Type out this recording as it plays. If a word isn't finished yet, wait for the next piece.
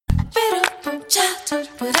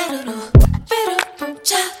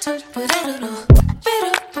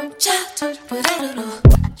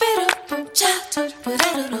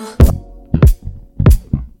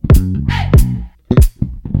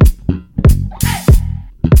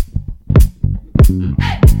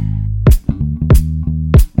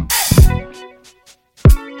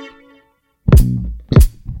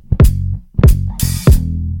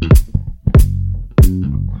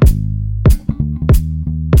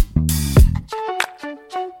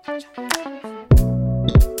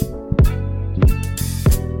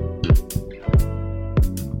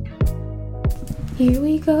Here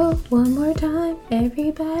we go, one more time.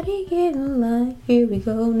 Everybody get in line. Here we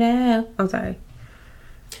go now. I'm sorry.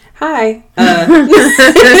 Hi.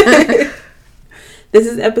 This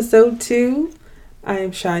is episode 2. I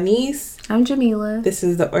am Shanice. I'm Jamila. This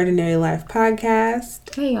is the Ordinary Life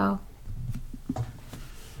Podcast. Hey, y'all.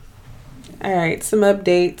 All right, some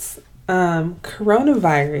updates.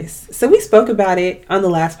 Coronavirus. So we spoke about it on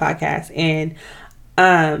the last podcast, and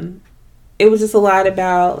it was just a lot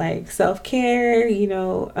about like self-care. You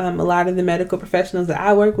know, a lot of the medical professionals that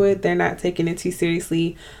I work with, they're not taking it too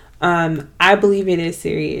seriously. I believe it is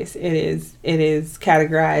serious. It is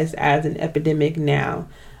categorized as an epidemic now.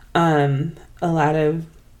 A lot of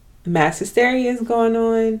mass hysteria is going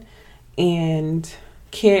on, and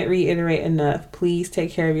can't reiterate enough. Please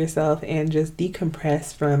take care of yourself and just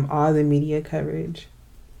decompress from all the media coverage.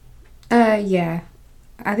 Yeah.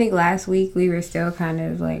 I think last week we were still kind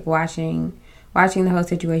of like watching the whole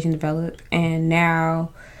situation develop, and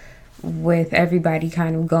now with everybody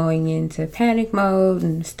kind of going into panic mode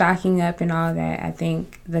and stocking up and all that, I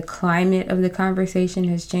think the climate of the conversation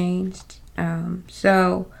has changed.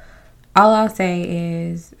 So all I'll say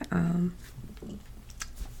is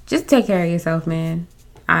just take care of yourself, man.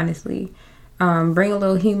 Honestly, bring a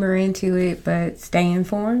little humor into it, but stay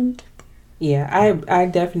informed. Yeah, I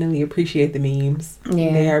definitely appreciate the memes.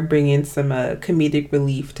 Yeah. They are bringing some comedic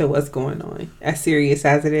relief to what's going on. As serious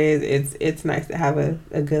as it is, it's nice to have a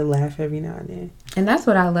good laugh every now and then. And that's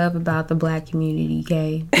what I love about the Black community,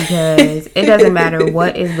 Kay, because it doesn't matter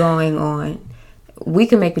what is going on. We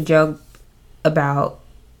can make a joke about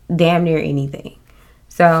damn near anything.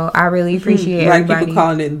 So I really appreciate like everybody. People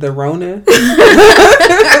calling it the Rona.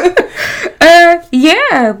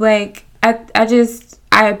 Yeah, like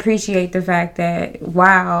I appreciate the fact that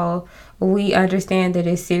while we understand that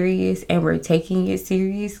it's serious and we're taking it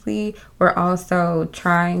seriously, we're also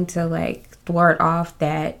trying to like thwart off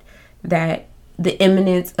that the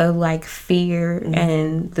imminence of like fear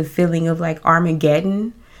and the feeling of like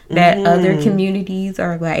Armageddon that other communities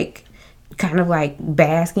are like kind of like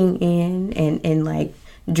basking in and like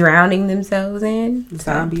drowning themselves in.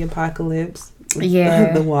 Zombie apocalypse.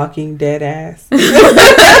 Yeah. The Walking Dead ass.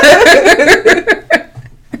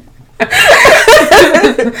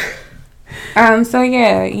 So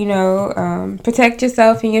yeah, you know, protect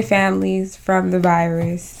yourself and your families from the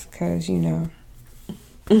virus, cause you know,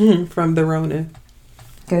 from the Rona,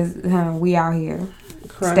 cause we out here.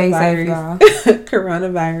 Stay safe, y'all.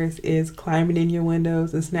 Coronavirus is climbing in your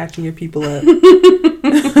windows and snatching your people up.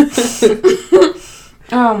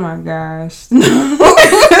 Oh my gosh!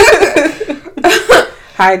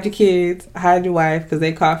 Hide your kids, hide your wife, cause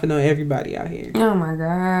they coughing on everybody out here. Oh my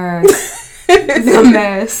gosh. It's a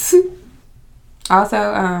mess.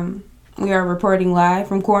 Also, we are reporting live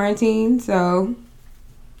from quarantine, so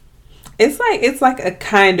it's like a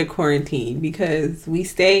kind of quarantine because we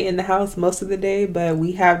stay in the house most of the day, but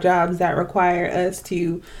we have jobs that require us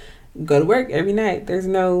to go to work every night. There's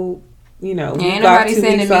no, you know, ain't nobody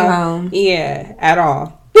sending me home. Yeah, at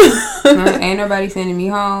all. Ain't nobody sending me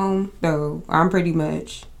home, so I'm pretty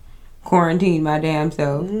much quarantined my damn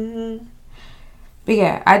self. But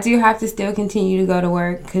yeah, I do have to still continue to go to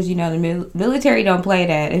work because, you know, the military don't play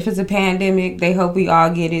that. If it's a pandemic, they hope we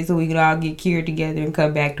all get it so we can all get cured together and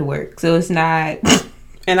come back to work. So it's not...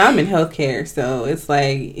 And I'm in healthcare, so it's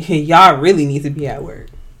like, y'all really need to be at work.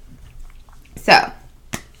 So,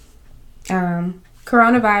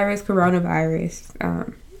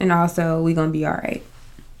 coronavirus, and also we gonna be all right.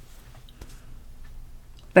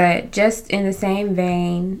 But just in the same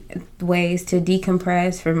vein, ways to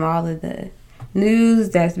decompress from all of the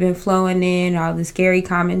news that's been flowing in, all the scary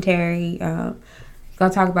commentary. Gonna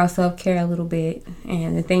talk about self-care a little bit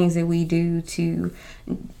and the things that we do to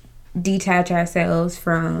detach ourselves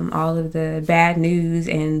from all of the bad news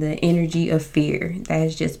and the energy of fear that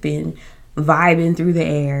has just been vibing through the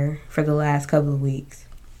air for the last couple of weeks.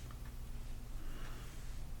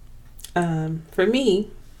 For me,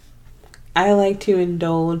 I like to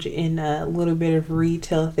indulge in a little bit of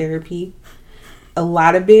retail therapy. A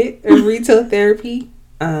lot of bit of retail therapy.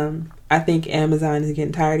 I think Amazon is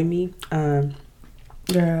getting tired of me.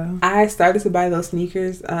 Girl. I started to buy those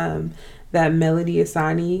sneakers that Melody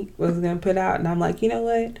Asani was going to put out. And I'm like, you know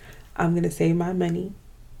what? I'm going to save my money.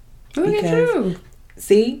 Look at you.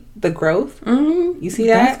 See? The growth? Mm-hmm. You see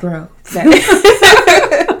that? That's growth.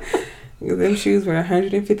 Them shoes were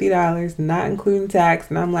 $150, not including tax.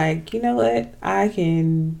 And I'm like, you know what? I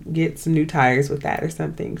can get some new tires with that or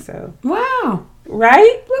something. So. Wow.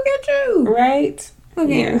 Right? Look at you. Right? Look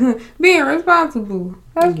at being responsible.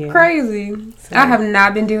 That's crazy. So. I have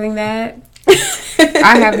not been doing that.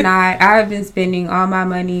 I have not. I have been spending all my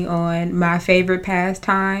money on my favorite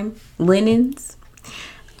pastime, linens.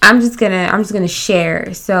 I'm just gonna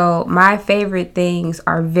share. So my favorite things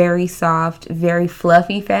are very soft, very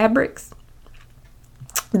fluffy fabrics.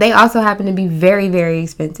 They also happen to be very, very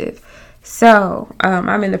expensive. So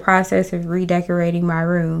I'm in the process of redecorating my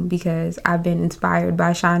room because I've been inspired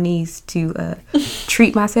by Shanice to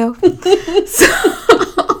treat myself. So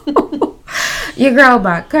your girl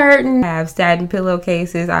bought curtains. I have satin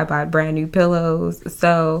pillowcases. I bought brand new pillows.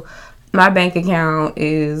 So my bank account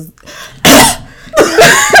is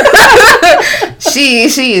she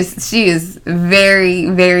is very,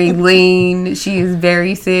 very lean. She is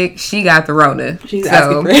very sick. She got the Rona. She's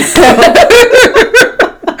asking for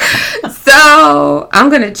So I'm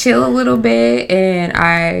gonna chill a little bit, and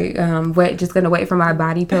just gonna wait for my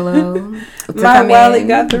body pillow. My wallet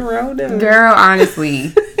got the Rona. Girl, honestly,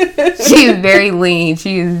 she is very lean.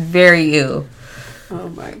 She is very ill. Oh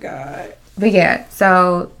my God. But yeah,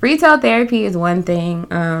 so retail therapy is one thing.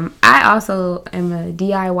 I also am a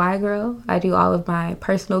DIY girl. I do all of my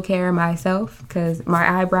personal care myself because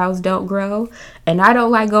my eyebrows don't grow, and I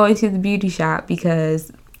don't like going to the beauty shop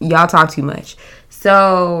because y'all talk too much.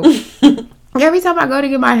 So every time I go to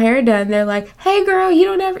get my hair done, they're like, "Hey girl,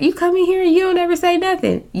 you come in here and you don't ever say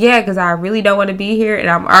nothing." Yeah, because I really don't want to be here, and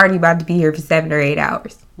I'm already about to be here for 7 or 8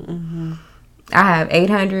 hours. Mm-hmm. I have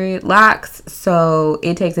 800 locks, so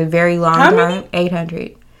it takes a very long time. Many?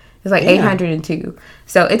 800. It's like 802.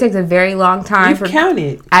 So it takes a very long time. You've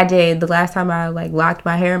counted. I did. The last time I locked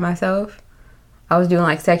my hair myself, I was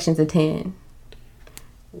doing sections of 10.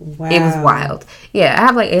 Wow. It was wild. Yeah, I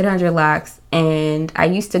have 800 locks, and I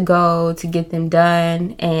used to go to get them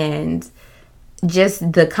done, and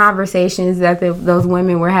just the conversations that those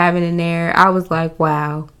women were having in there, I was like,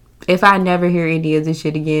 wow. If I never hear any of this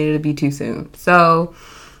shit again, it'll be too soon. So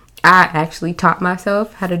I actually taught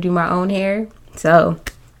myself how to do my own hair. So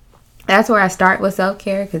that's where I start with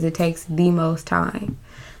self-care because it takes the most time.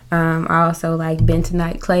 I also like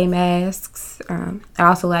bentonite clay masks. I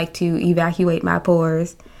also like to evacuate my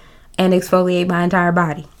pores and exfoliate my entire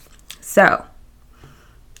body. So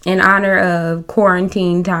in honor of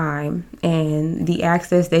quarantine time and the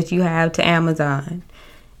access that you have to Amazon,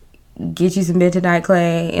 get you some bentonite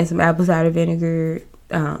clay and some apple cider vinegar.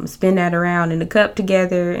 Spin that around in a cup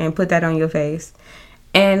together and put that on your face.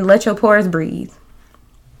 And let your pores breathe.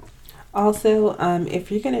 Also,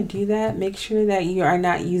 if you're going to do that, make sure that you are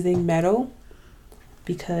not using metal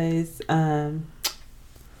because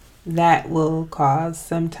that will cause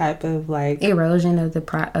some type of erosion of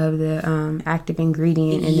the active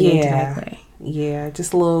ingredient in the bentonite clay. Yeah,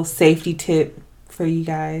 just a little safety tip for you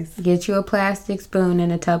guys. Get you a plastic spoon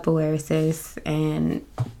and a Tupperware, sis, and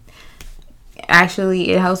actually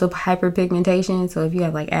it helps with hyperpigmentation. So if you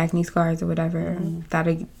have acne scars or whatever,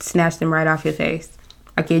 that'll snatch them right off your face.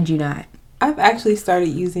 I kid you not. I've actually started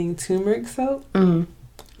using turmeric soap. Mm-hmm.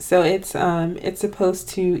 So it's supposed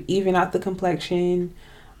to even out the complexion,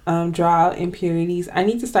 draw out impurities. I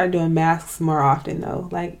need to start doing masks more often though,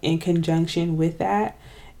 in conjunction with that,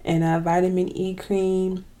 and a vitamin E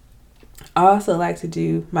cream. I also like to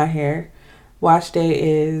do my hair. Wash day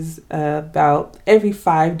is about every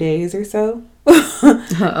 5 days or so.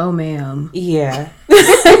 Oh, ma'am. Yeah.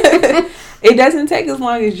 It doesn't take as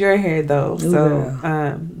long as your hair, though. So,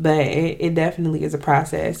 but it definitely is a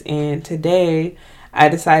process. And today, I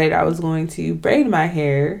decided I was going to braid my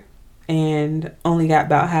hair and only got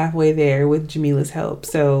about halfway there with Jamila's help.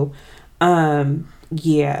 So,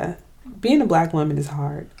 yeah. Being a black woman is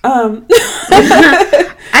hard.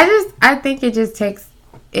 I think it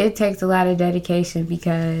takes a lot of dedication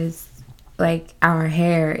because our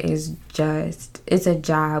hair is it's a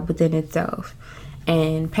job within itself,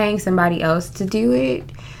 and paying somebody else to do it,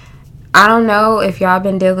 I don't know if y'all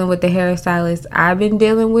been dealing with the hairstylist I've been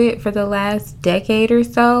dealing with for the last decade or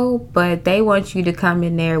so, but they want you to come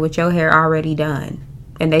in there with your hair already done,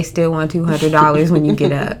 and they still want $200 when you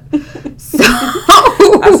get up. So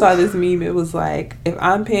I saw this meme. It was like, if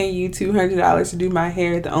I'm paying you $200 to do my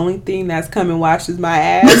hair, the only thing that's come and washes my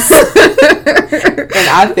ass. And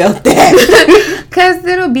I felt that. Because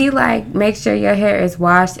it'll be like, make sure your hair is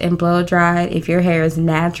washed and blow dried. If your hair is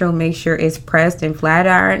natural, make sure it's pressed and flat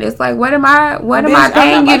ironed. It's like, what am I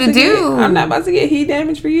paying you to do? I'm not about to get heat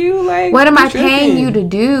damage for you. Like, what am I paying you to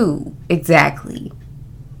do? Exactly.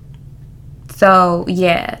 So,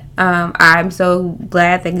 yeah, I'm so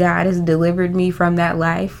glad that God has delivered me from that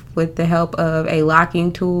life with the help of a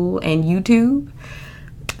locking tool and YouTube.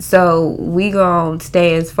 So, we gonna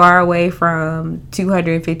stay as far away from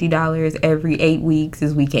 $250 every 8 weeks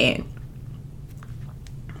as we can.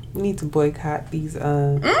 We need to boycott these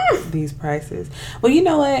prices. Well, you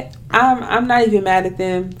know what? I'm not even mad at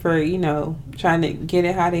them for, trying to get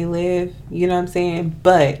it how they live. You know what I'm saying?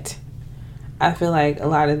 But I feel like a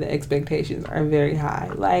lot of the expectations are very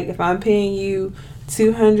high. Like, if I'm paying you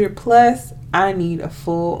 $200 plus, I need a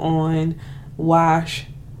full-on wash,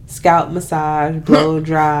 scalp massage, blow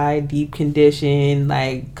dry, deep condition.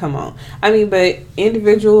 Like, come on. I mean, but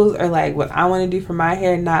individuals are like, what I want to do for my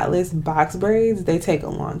hair, knotless box braids, they take a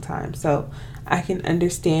long time. So I can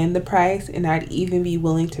understand the price, and I'd even be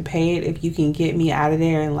willing to pay it if you can get me out of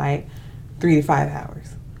there in like 3 to 5 hours.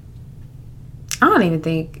 I don't even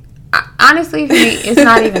think. Honestly, for me, it's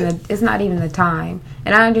not even the time.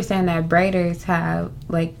 And I understand that braiders have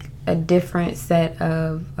like a different set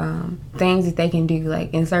of things that they can do.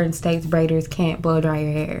 Like in certain states, braiders can't blow dry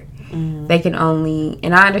your hair. They can only,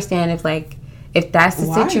 and I understand if that's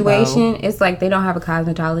the situation, it's like they don't have a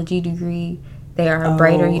cosmetology degree. They are a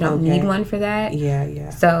braider. You don't need one for that.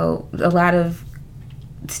 Yeah. So a lot of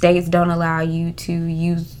states don't allow you to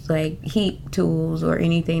use like heat tools or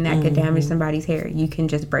anything that could damage somebody's hair. You can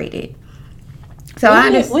just braid it. So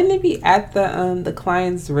wouldn't it be at the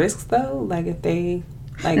client's risk though? Like if they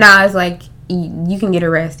like it's like you can get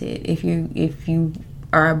arrested if you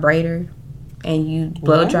are a braider and you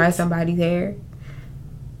blow dry somebody's hair,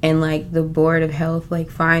 and like the board of health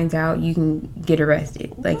like finds out, you can get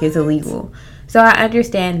arrested. Like it's illegal. So I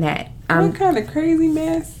understand that. What kind of crazy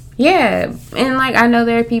mess? Yeah, and like I know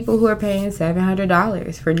there are people who are paying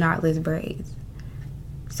 $700 for knotless braids.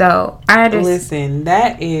 So I understand. Listen,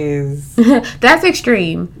 that is that's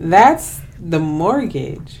extreme. That's the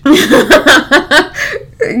mortgage.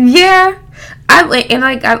 Yeah,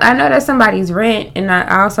 I know that's somebody's rent, and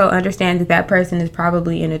I also understand that person is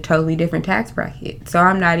probably in a totally different tax bracket. So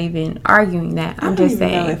I'm not even arguing that. I'm just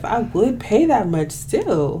saying, know if I would pay that much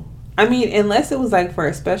still. I mean, unless it was like for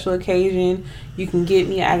a special occasion, you can get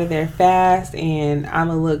me out of there fast and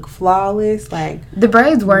I'ma look flawless. Like the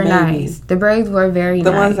braids were nice. The braids were very nice.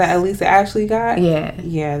 The ones that Elisa Ashley got?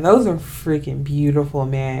 Yeah, those are freaking beautiful,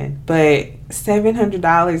 man. But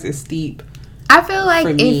 $700 is steep. I feel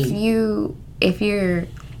like if you're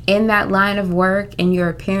in that line of work and your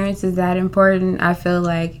appearance is that important, I feel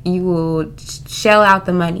like you will shell out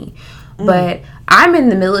the money. But I'm in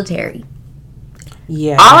the military.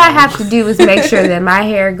 Yeah. All I have to do is make sure that my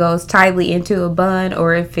hair goes tightly into a bun,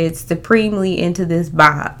 or if it's supremely into this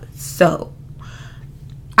bob. So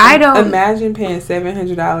I don't imagine paying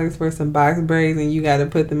 $700 for some box braids and you got to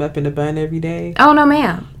put them up in a bun every day. Oh no,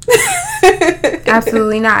 ma'am.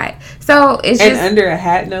 Absolutely not. So it's just under a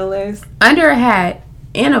hat, no less. Under a hat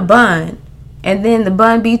in a bun, and then the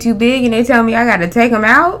bun be too big, and they tell me I got to take them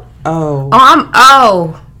out.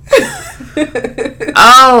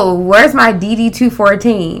 Where's my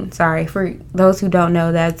DD-214? Sorry, for those who don't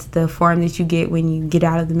know, that's the form that you get when you get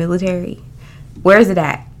out of the military. Where's it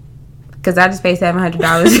at? Because I just paid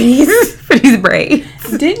 $700 for these braids.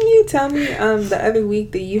 Didn't you tell me the other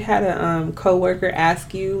week that you had a coworker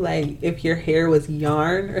ask you like if your hair was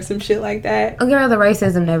yarn or some shit like that? Oh, girl, the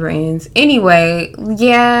racism never ends. Anyway,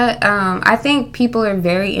 I think people are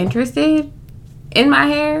very interested in my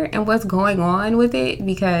hair and what's going on with it,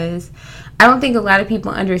 because I don't think a lot of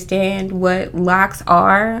people understand what locks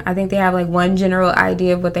are. I think they have like one general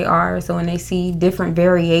idea of what they are. So when they see different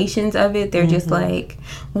variations of it, they're just like,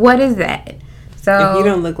 what is that? So if you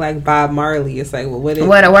don't look like Bob Marley, it's like, well, what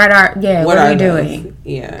are you doing?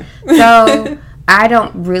 Yeah. So I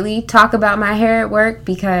don't really talk about my hair at work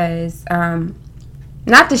because,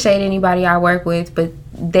 not to shade anybody I work with, but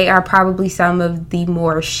they are probably some of the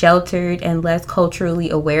more sheltered and less culturally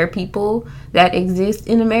aware people that exist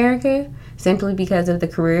in America, simply because of the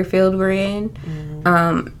career field we're in.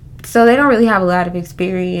 So they don't really have a lot of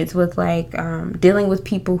experience with like dealing with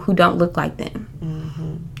people who don't look like them.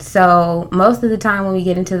 So most of the time when we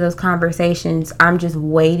get into those conversations, I'm just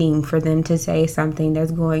waiting for them to say something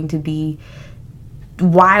that's going to be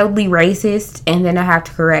wildly racist, and then I have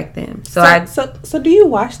to correct them. So do you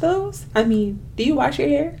wash those? I mean, do you wash your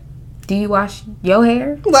hair? Do you wash your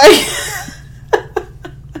hair? Like,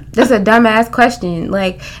 that's a dumbass question.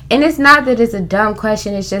 Like, and it's not that it's a dumb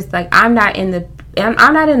question. It's just like I'm not in the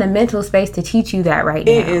mental space to teach you that right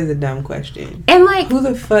now. It is a dumb question. And like, who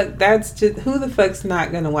the fuck's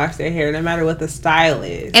not gonna wash their hair no matter what the style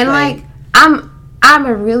is? And like I'm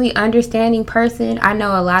a really understanding person. I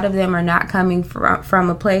know a lot of them are not coming from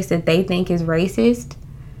a place that they think is racist,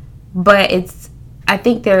 but I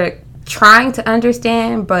think they're trying to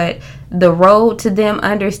understand, but the road to them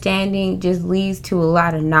understanding just leads to a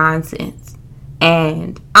lot of nonsense,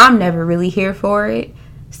 and I'm never really here for it.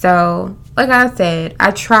 So like I said,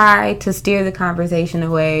 I try to steer the conversation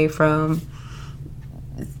away from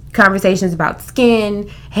conversations about skin,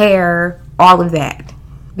 hair, all of that,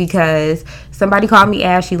 because somebody called me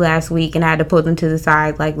ashy last week and I had to put them to the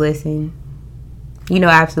side like, listen, you know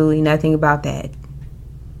absolutely nothing about that.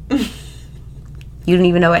 You don't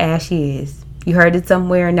even know what ashy is. You heard it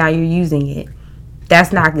somewhere and now you're using it.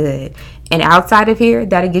 That's not good. And outside of here,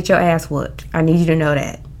 that'll get your ass whooped. I need you to know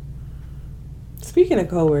that. Speaking of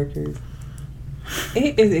coworkers,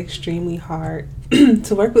 it is extremely hard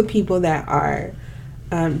to work with people that are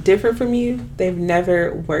different from you. They've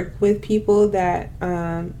never worked with people that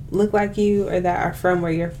look like you or that are from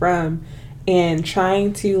where you're from, and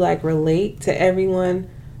trying to like relate to everyone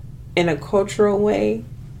in a cultural way.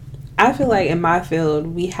 I feel like in my field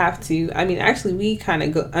we have to, actually we kind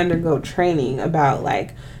of undergo training about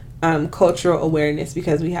like cultural awareness,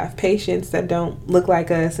 because we have patients that don't look like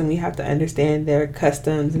us and we have to understand their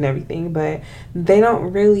customs and everything, but they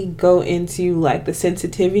don't really go into like the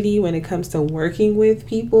sensitivity when it comes to working with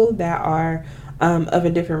people that are of a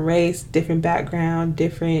different race, different background,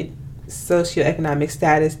 different socioeconomic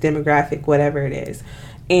status, demographic, whatever it is.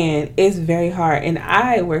 And it's very hard. And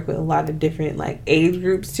I work with a lot of different like age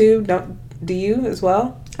groups too. Do you as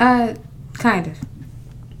well? Kind of.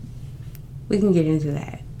 We can get into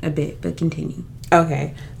that a bit, but continue.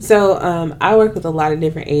 Okay. So I work with a lot of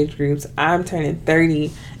different age groups. I'm turning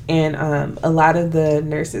 30, and a lot of the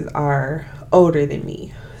nurses are older than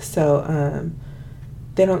me. So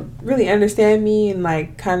they don't really understand me and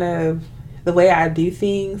like kind of the way I do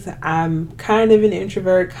things. I'm kind of an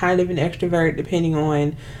introvert, kind of an extrovert, depending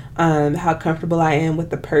on how comfortable I am with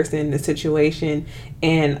the person, the situation.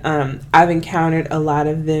 And I've encountered a lot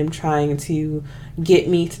of them trying to get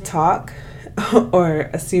me to talk or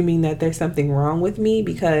assuming that there's something wrong with me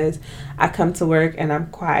because I come to work and I'm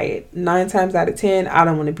quiet. 9 times out of 10, I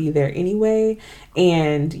don't want to be there anyway.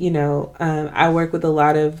 And, I work with a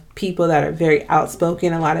lot of people that are very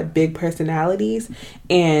outspoken, a lot of big personalities,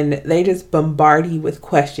 and they just bombard you with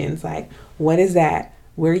questions like, what is that?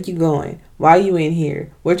 Where are you going? Why are you in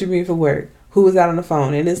here? What you doing for work? Who was out on the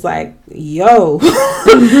phone? And it's like, yo,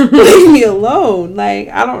 leave me alone. Like,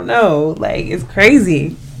 I don't know. Like, it's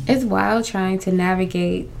crazy. It's wild trying to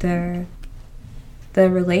navigate the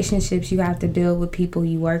relationships you have to build with people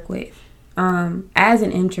you work with. As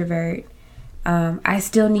an introvert, I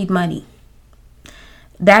still need money.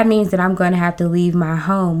 That means that I'm going to have to leave my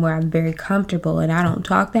home where I'm very comfortable and I don't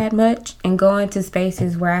talk that much and go into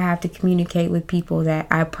spaces where I have to communicate with people that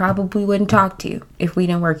I probably wouldn't talk to if we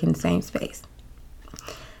didn't work in the same space.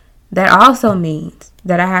 That also means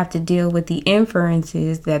that I have to deal with the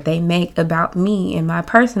inferences that they make about me in my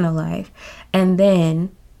personal life. And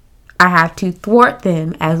then I have to thwart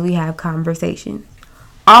them as we have conversations.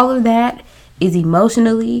 All of that is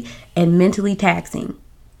emotionally and mentally taxing.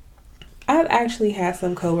 I've actually had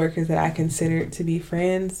some coworkers that I considered to be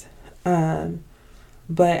friends.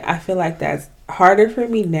 But I feel like that's harder for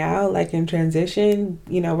me now, like in transition,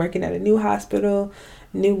 working at a new hospital,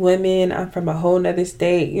 new women. I'm from a whole nother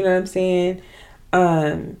state, you know what I'm saying?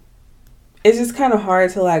 It's just kind of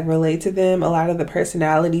hard to like relate to them. A lot of the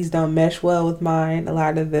personalities don't mesh well with mine. A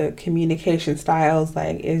lot of the communication styles,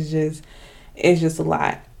 like it's just a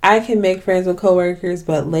lot. I can make friends with coworkers,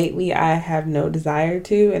 but lately I have no desire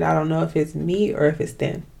to, and I don't know if it's me or if it's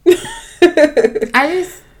them.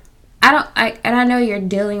 I know you're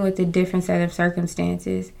dealing with a different set of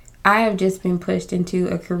circumstances. I have just been pushed into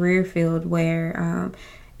a career field where,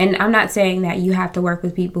 and I'm not saying that you have to work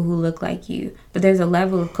with people who look like you, but there's a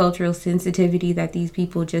level of cultural sensitivity that these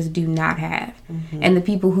people just do not have. Mm-hmm. And the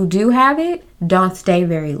people who do have it don't stay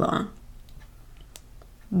very long.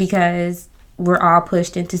 Because we're all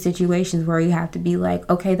pushed into situations where you have to be like,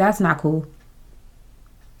 okay, that's not cool.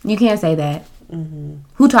 You can't say that. Mm-hmm.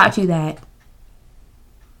 Who taught you that?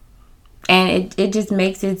 And it just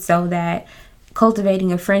makes it so that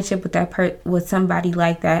cultivating a friendship with with somebody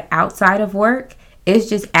like that outside of work is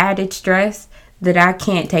just added stress that I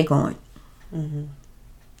can't take on. Mm-hmm.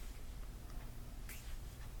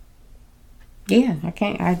 Yeah, I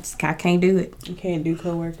can't. I can't do it. You can't do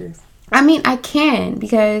coworkers. I mean, I can,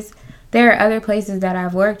 because there are other places that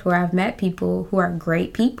I've worked where I've met people who are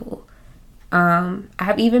great people.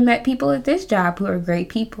 I've even met people at this job who are great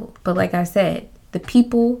people. But like I said, the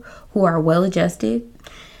people who are well-adjusted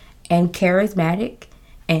and charismatic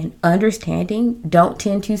and understanding don't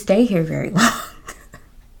tend to stay here very long.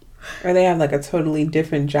 Or they have like a totally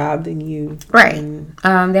different job than you. Right.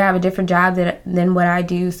 They have a different job than what I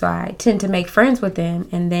do, so I tend to make friends with them.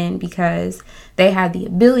 And then because they have the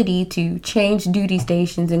ability to change duty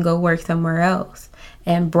stations and go work somewhere else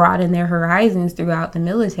and broaden their horizons throughout the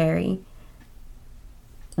military,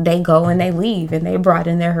 they go and they leave and they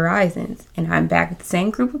broaden their horizons. And I'm back with the same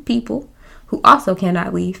group of people who also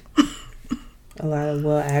cannot leave. A lot of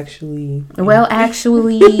actually, a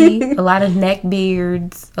lot of neck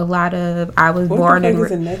beards, a lot of I was born in. What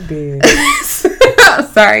is a neck beard?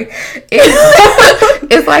 Sorry,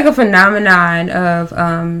 it's like a phenomenon of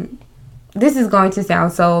this is going to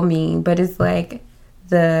sound so mean, but it's like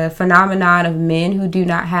the phenomenon of men who do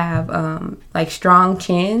not have like strong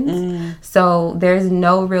chins. So there's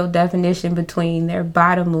no real definition between their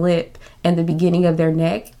bottom lip and the beginning of their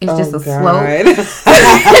neck. It's just a slope.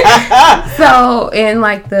 So in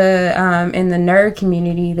like the nerd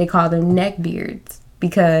community, they call them neck beards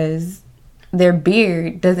because their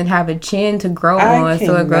beard doesn't have a chin to grow on,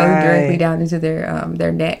 so it grows directly down into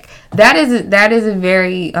their neck. That is a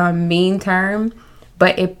very mean term,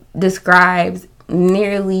 but it describes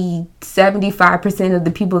nearly 75% of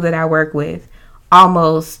the people that I work with,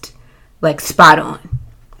 almost like spot on.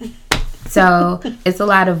 So it's a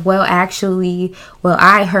lot of,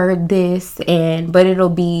 I heard this, but it'll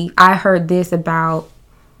be, I heard this about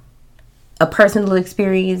a personal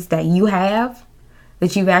experience that you have,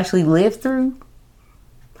 that you've actually lived through.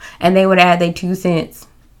 And they would add their 2 cents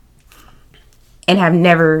and have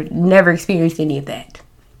never experienced any of that.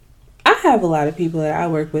 I have a lot of people that I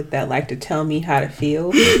work with that like to tell me how to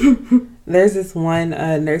feel. There's this one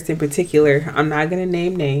nurse in particular. I'm not going to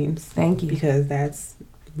name names. Thank you. Because that's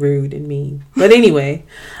rude and mean. But anyway,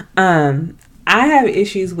 I have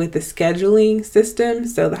issues with the scheduling system.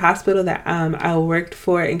 So the hospital that I worked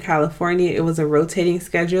for in California, it was a rotating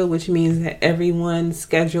schedule, which means that everyone's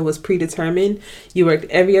schedule was predetermined. You worked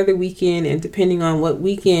every other weekend, and depending on what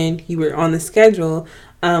weekend you were on the schedule,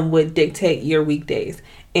 would dictate your weekdays.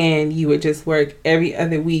 And you would just work every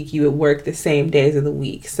other week. You would work the same days of the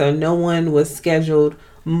week. So no one was scheduled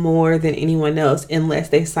more than anyone else unless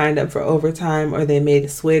they signed up for overtime or they made a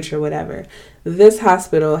switch or whatever. This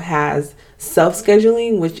hospital has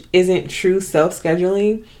self-scheduling, which isn't true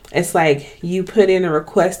self-scheduling. It's like you put in a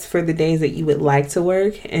request for the days that you would like to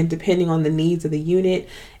work, and depending on the needs of the unit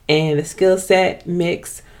and the skill set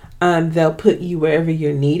mix, they'll put you wherever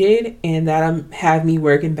you're needed, and that'll have me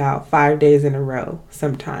working about 5 days in a row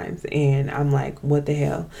sometimes. And I'm like, what the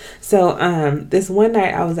hell? So this one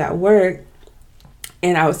night I was at work,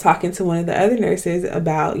 and I was talking to one of the other nurses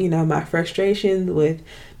about, my frustrations with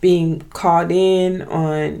being called in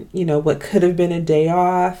on, what could have been a day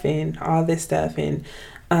off and all this stuff. And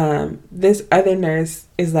this other nurse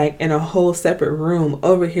is like in a whole separate room,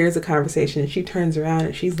 overhears a conversation, and she turns around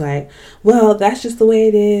and she's like, well, that's just the way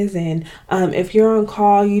it is. And if you're on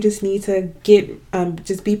call, you just need to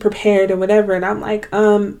just be prepared or whatever. And I'm like,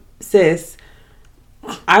 sis,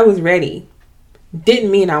 I was ready.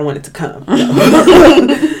 Didn't mean I wanted to come.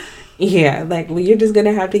 Yeah, like, well, you're just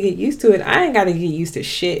gonna have to get used to it. I ain't gotta get used to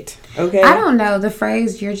shit. Okay. I don't know, the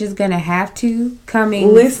phrase "you're just gonna have to" coming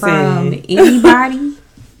from anybody,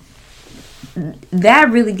 that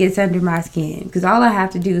really gets under my skin, because all I have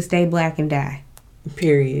to do is stay black and die.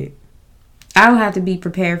 Period. I don't have to be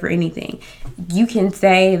prepared for anything. You can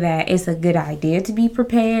say that it's a good idea to be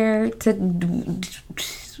prepared.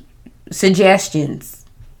 Suggestions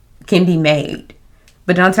can be made,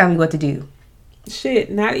 but don't tell me what to do. Shit,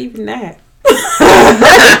 not even that.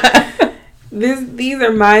 These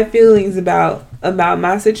are my feelings about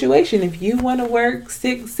my situation. If you want to work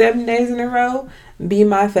 6-7 days in a row, be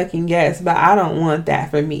my fucking guest. But I don't want that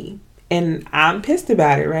for me. And I'm pissed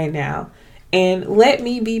about it right now. And let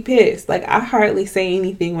me be pissed. Like, I hardly say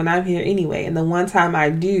anything when I'm here anyway. And the one time I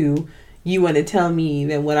do, you want to tell me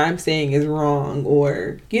that what I'm saying is wrong,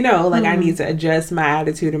 or, I need to adjust my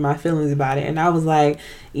attitude or my feelings about it. And I was like,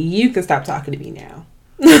 you can stop talking to me now.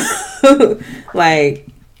 Like,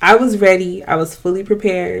 I was ready. I was fully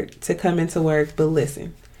prepared to come into work. But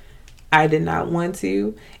listen, I did not want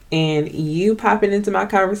to. And you popping into my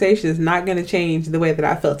conversation is not going to change the way that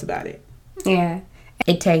I felt about it. Yeah.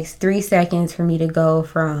 It takes 3 seconds for me to go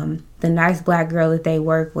from the nice black girl that they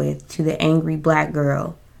work with to the angry black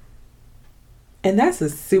girl. And that's a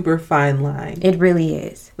super fine line. It really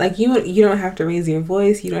is. Like, you don't have to raise your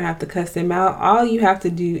voice. You don't have to cuss them out. All you have to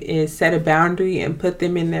do is set a boundary and put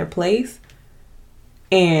them in their place.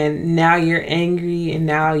 And now you're angry and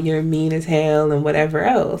now you're mean as hell and whatever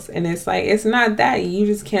else. And it's like, it's not that. You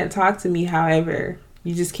just can't talk to me however.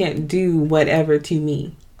 You just can't do whatever to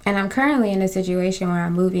me. And I'm currently in a situation where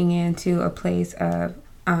I'm moving into a place of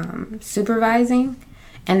supervising.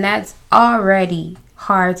 And that's already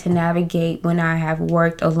hard to navigate when I have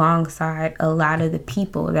worked alongside a lot of the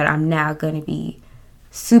people that I'm now going to be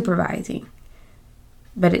supervising.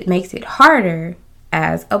 But it makes it harder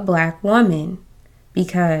as a black woman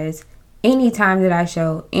because anytime that I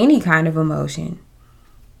show any kind of emotion,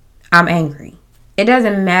 I'm angry. It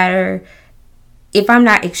doesn't matter if I'm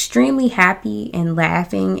not extremely happy and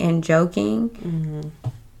laughing and joking,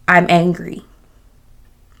 I'm angry.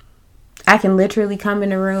 I can literally come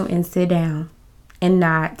in a room and sit down and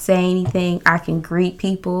not say anything. I can greet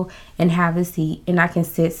people and have a seat, and I can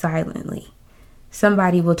sit silently.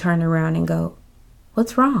 Somebody will turn around and go,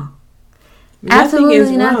 "What's wrong?"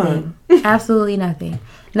 Absolutely nothing. Absolutely nothing.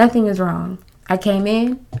 Nothing is wrong. I came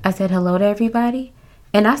in, I said hello to everybody,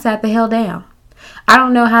 and I sat the hell down. I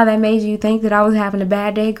don't know how that made you think that I was having a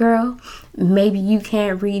bad day, girl. Maybe you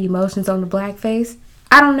can't read emotions on the black face.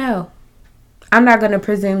 I don't know. I'm not going to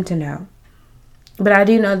presume to know. But I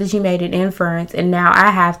do know that you made an inference, and now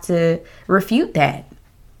I have to refute that.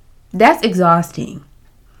 That's exhausting.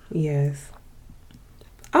 Yes.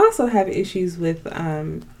 I also have issues with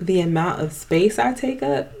the amount of space I take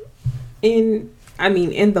up in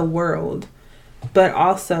the world, but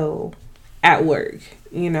also at work.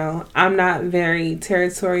 You know, I'm not very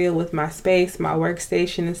territorial with my space, my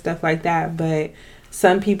workstation and stuff like that, but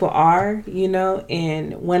some people are, you know,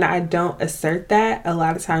 and when I don't assert that, a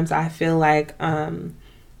lot of times I feel like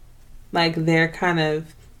they're kind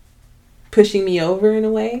of pushing me over in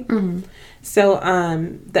a way. Mm-hmm. So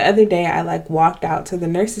the other day I walked out to the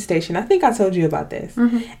nurse's station. I think I told you about this.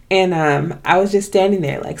 Mm-hmm. And I was just standing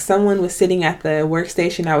there. Like, someone was sitting at the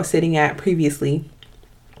workstation I was sitting at previously.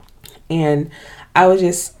 And I was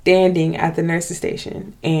just standing at the nurse's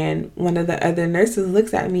station. And one of the other nurses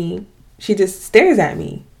looks at me. She just stares at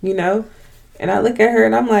me, you know? And I look at her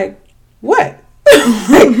and I'm like, "What?"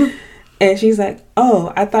 And she's like,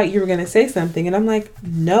 "Oh, I thought you were going to say something." And I'm like,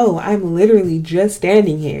 "No, I'm literally just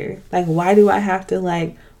standing here. Like, why do I have to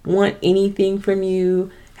want anything from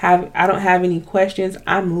you? I don't have any questions.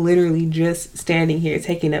 I'm literally just standing here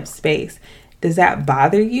taking up space. Does that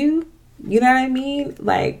bother you?" You know what I mean?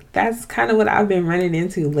 That's kind of what I've been running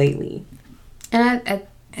into lately. And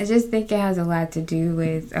I just think it has a lot to do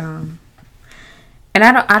with, and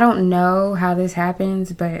I don't know how this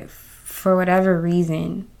happens, but for whatever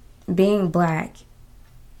reason, being black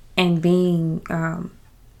and being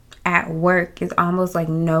at work is almost like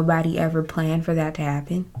nobody ever planned for that to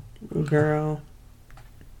happen. Girl.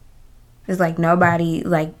 It's like nobody,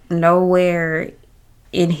 nowhere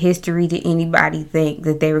in history did anybody think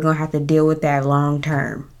that they were going to have to deal with that long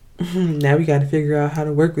term. Now we got to figure out how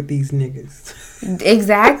to work with these niggas.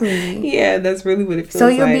 Exactly. Yeah, that's really what it feels like. So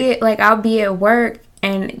you'll be I'll be at work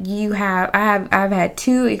and I've had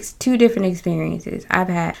two different experiences. I've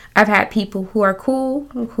had people who are cool,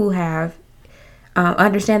 who have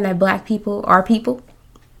understand that black people are people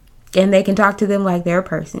and they can talk to them like they're a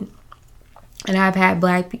person. And I've had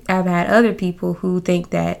other people who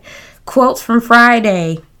think that quotes from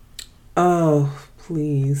Friday. Oh,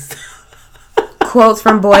 please. Quotes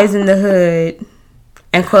from Boys in the Hood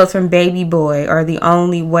and quotes from Baby Boy are the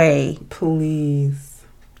only way. Please.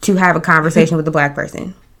 To have a conversation with a black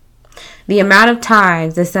person. The amount of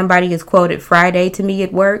times that somebody has quoted Friday to me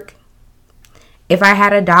at work, if I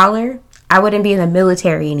had $1, I wouldn't be in the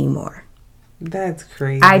military anymore. That's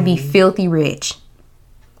crazy. I'd be filthy rich.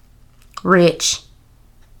 Rich.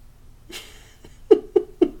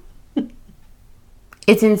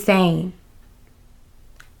 It's insane.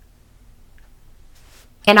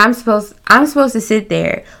 And I'm supposed to sit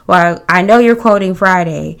there while I know you're quoting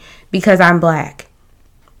Friday because I'm black.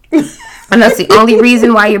 And that's the only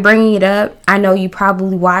reason why you're bringing it up. I know you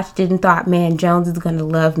probably watched it and thought, "Man, Jones is going to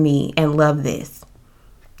love me and love this."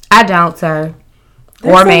 I don't, sir.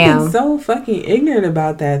 There's ma'am. So fucking ignorant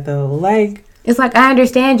about that, though. It's like, I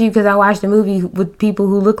understand you because I watched a movie with people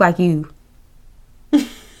who look like you.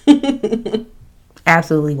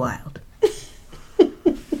 Absolutely wild.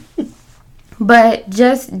 But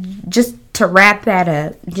just to wrap that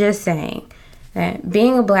up, just saying that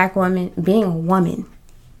being a black woman, being a woman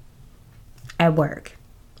at work,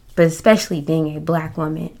 but especially being a black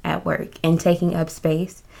woman at work and taking up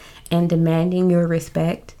space and demanding your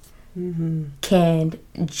respect can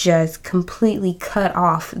just completely cut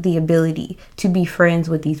off the ability to be friends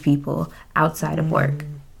with these people outside of work.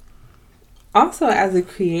 Also, as a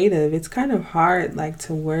creative, it's kind of hard like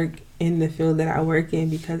to work in the field that I work in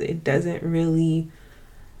because it doesn't really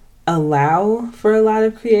allow for a lot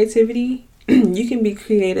of creativity. You can be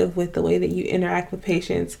creative with the way that you interact with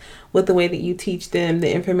patients, with the way that you teach them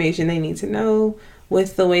the information they need to know,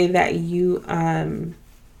 with the way that you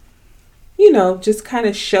just kind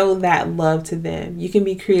of show that love to them. You can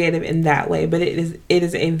be creative in that way, but it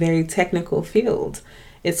is a very technical field.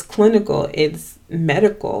 It's clinical, it's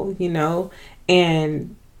medical,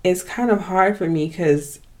 and it's kind of hard for me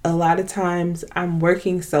because a lot of times I'm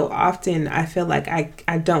working so often, I feel like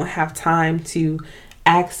I don't have time to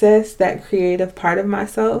access that creative part of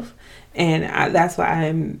myself. And that's why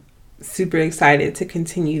I'm super excited to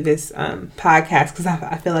continue this podcast, because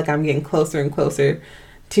I feel like I'm getting closer and closer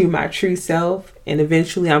to my true self, and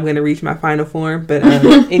eventually I'm going to reach my final form. But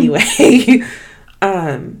anyway,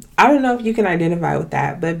 I don't know if you can identify with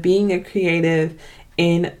that, but being a creative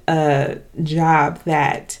in a job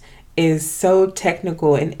that is so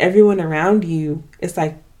technical and everyone around you, it's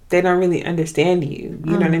like they don't really understand you.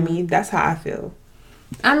 You know what I mean? That's how I feel.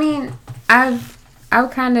 I mean, I've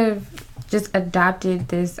kind of just adopted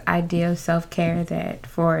this idea of self-care that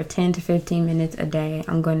for 10 to 15 minutes a day,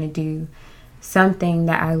 I'm going to do something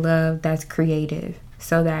that I love that's creative,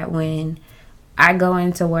 so that when I go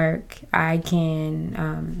into work, I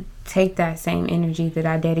can take that same energy that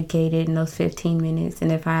I dedicated in those 15 minutes,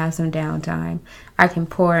 and if I have some downtime, I can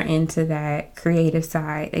pour into that creative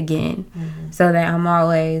side again. So that I'm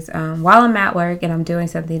always, while I'm at work and I'm doing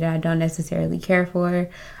something that I don't necessarily care for,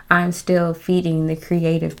 I'm still feeding the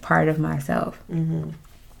creative part of myself.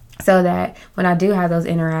 So that when I do have those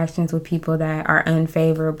interactions with people that are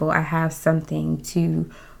unfavorable, I have something to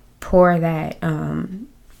pour that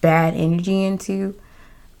bad energy into.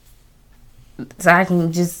 So I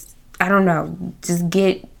can just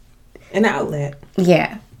get an outlet.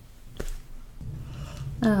 Yeah.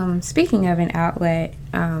 Speaking of an outlet,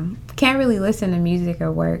 can't really listen to music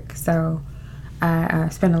at work, so I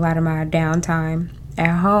spend a lot of my downtime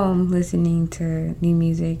at home listening to new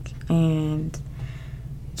music, and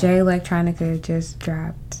Jay Electronica just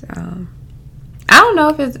dropped. I don't know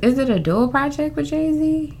if is it a dual project with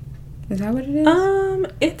Jay-Z? Is that what it is?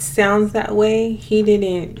 It sounds that way. He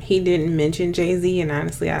didn't mention Jay-Z, and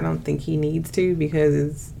honestly, I don't think he needs to, because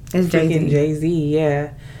it's freaking Jay-Z.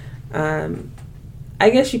 Yeah. I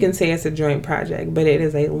guess you can say it's a joint project, but it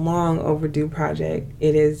is a long overdue project.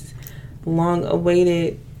 It is long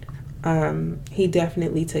awaited. He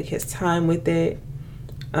definitely took his time with it.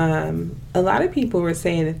 A lot of people were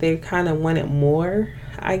saying that they kind of wanted more,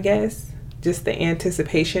 I guess. Just the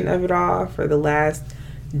anticipation of it all for the last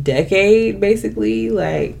decade, basically.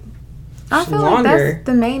 Like, I feel longer. Like that's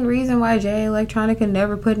the main reason why Jay Electronica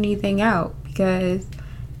never put anything out, because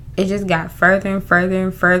it just got further and further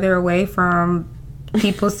and further away from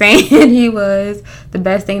people saying he was the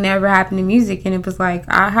best thing that ever happened to music. And it was like,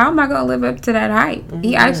 how am I going to live up to that hype?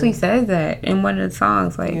 He actually says that in one of the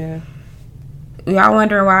songs. Like, y'all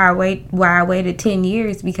wondering why I waited 10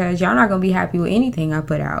 years, because y'all not going to be happy with anything I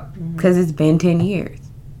put out, because it's been 10 years.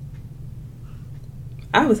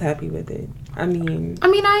 I was happy with it. I mean, I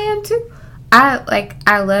am too.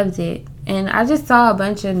 I loved it. And I just saw a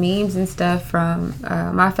bunch of memes and stuff from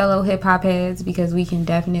my fellow hip-hop heads, because we can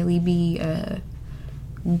definitely be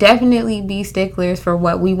sticklers for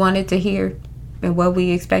what we wanted to hear and what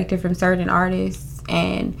we expected from certain artists.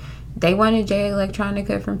 And they wanted Jay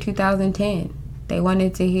Electronica from 2010. They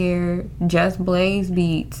wanted to hear Just Blaze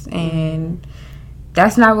beats, and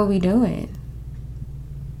that's not what we doing.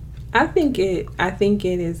 I think it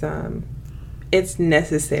is it's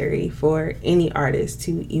necessary for any artist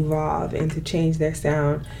to evolve and to change their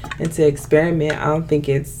sound and to experiment. I don't think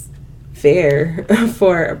it's fair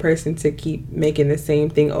for a person to keep making the same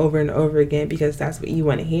thing over and over again, because that's what you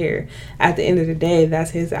want to hear. At the end of the day,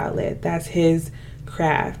 that's his outlet, that's his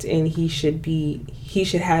craft, and he should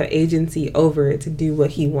have agency over it to do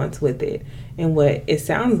what he wants with it and what it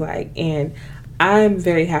sounds like. And I'm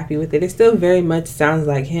very happy with it. It still very much sounds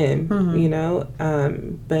like him,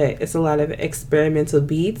 but it's a lot of experimental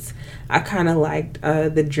beats. I kind of liked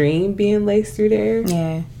the Dream being laced through there.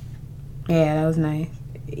 Yeah, that was nice.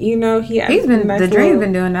 He's been nice, the Dream's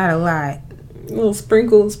been doing that a lot. Little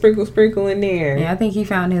sprinkle in there. Yeah, I think he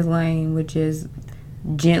found his lane, which is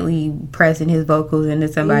gently pressing his vocals into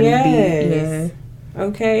somebody's beat. Yeah.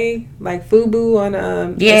 Okay, like Fubu on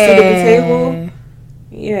Sit at the Table.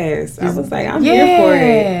 Yes, I was like, I'm here for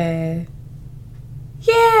it.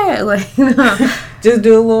 Yeah, like Just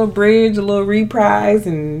do a little bridge, a little reprise,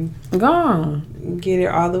 and gone. Get it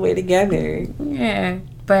all the way together. Yeah,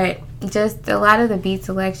 but just a lot of the beat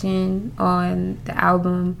selection on the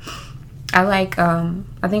album, I like. I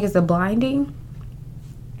think it's The Blinding.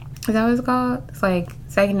 Is that what it's called? It's like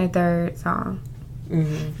second and third song.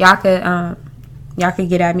 Mm-hmm. Y'all could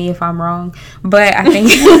get at me if I'm wrong, but I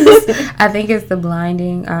think I think it's The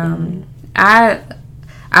Blinding. I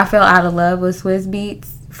fell out of love with Swiss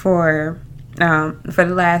Beats for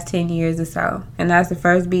the last 10 years or so, and that's the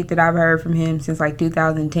first beat that I've heard from him since like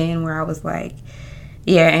 2010, where I was like,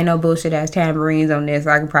 yeah, ain't no bullshit ass tambourines on this,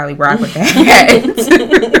 so I can probably rock with that.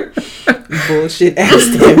 Bullshit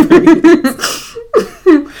ass tambourines.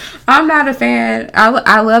 I'm not a fan.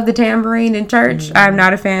 I love the tambourine in church. Mm-hmm. I'm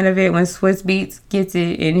not a fan of it when Swiss Beats gets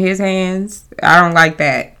it in his hands. I don't like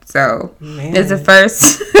that. So it's the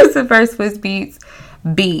first Swiss Beats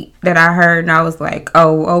beat that I heard, and I was like,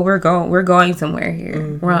 oh, we're going somewhere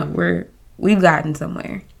here. Mm-hmm. We've gotten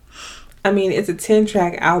somewhere. I mean, it's a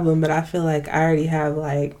 10-track album, but I feel like I already have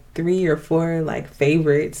like 3 or 4 like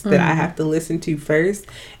favorites that I have to listen to first,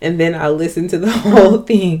 and then I'll listen to the whole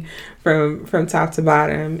thing from top to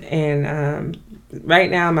bottom. And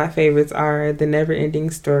right now my favorites are The Never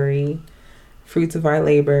Ending Story, Fruits of Our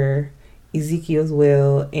Labor, Ezekiel's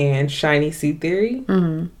Will, and Shiny Suit Theory.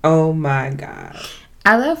 Mm-hmm. Oh my god,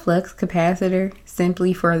 I love Flux Capacitor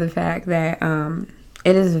simply for the fact that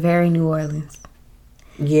it is very New Orleans.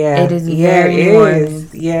 Yeah, it is very New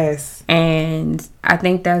Orleans. Yes, and I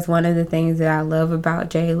think that's one of the things that I love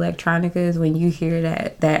about Jay Electronica is when you hear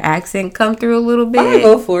that accent come through a little bit. I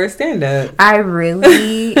go for a stand up. I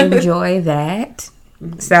really enjoy that.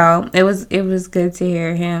 So it was good to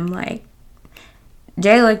hear him. Like,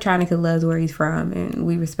 Jay Electronica loves where he's from, and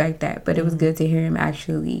we respect that. But it was good to hear him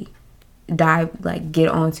actually get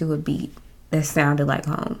onto a beat that sounded like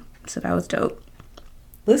home. So that was dope.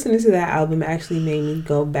 Listening to that album actually made me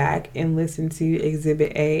go back and listen to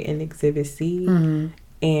Exhibit A and Exhibit C. Mm-hmm.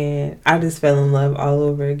 And I just fell in love all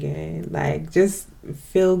over again. Like, just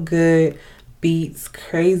feel good beats,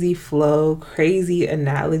 crazy flow, crazy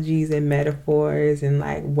analogies and metaphors, and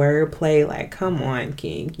like wordplay. Like, come on,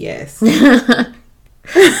 King. Yes. But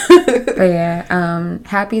yeah,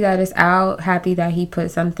 happy that it's out. Happy that he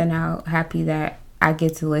put something out. Happy that I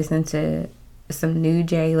get to listen to some new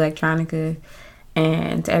Jay Electronica.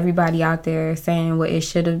 And to everybody out there saying what it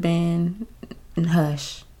should have been,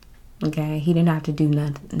 hush. Okay, he didn't have to do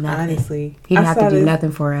nothing. Honestly, he didn't have to do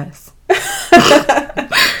nothing for us.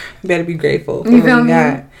 Better be grateful. You feel me?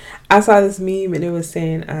 I saw this meme and it was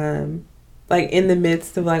saying, like, in the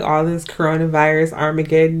midst of like all this coronavirus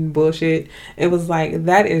Armageddon bullshit, it was like,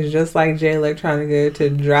 that is just like Jay Electronica to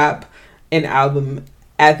drop an album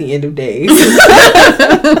at the end of days.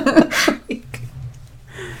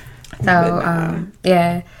 So,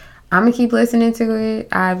 yeah, I'm going to keep listening to it.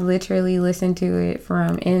 I've literally listened to it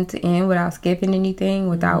from end to end without skipping anything,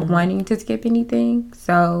 without wanting to skip anything.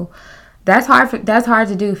 So that's hard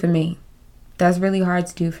to do for me. That's really hard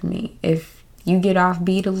to do for me. If you get off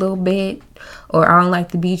beat a little bit, or I don't like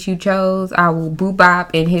the beat you chose, I will boop bop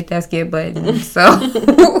and hit that skip button.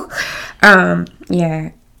 So,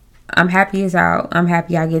 yeah, I'm happy it's out. I'm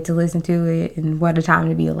happy I get to listen to it, and what a time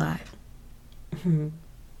to be alive. Mm-hmm.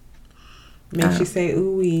 Makes you say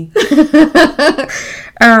ooh-wee. So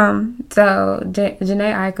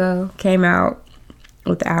Janae Aiko came out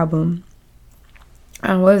with the album.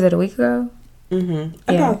 What was it, a week ago? Mm-hmm.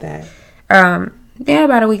 About that. Yeah,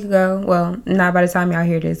 about a week ago. Well, not by the time y'all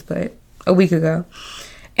hear this, but a week ago.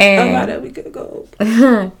 And about a week ago.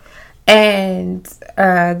 And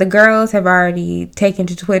the girls have already taken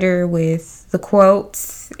to Twitter with the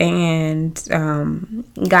quotes and gotten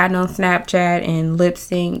on Snapchat and lip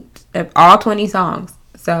synced all 20 songs.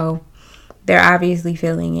 So they're obviously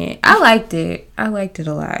feeling it. I liked it a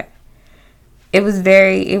lot. It was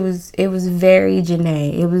very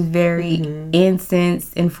Janae. It was very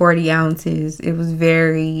incense and 40 ounces. It was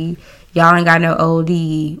very, y'all ain't got no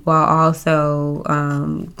OD, while also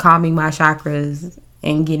calming my chakras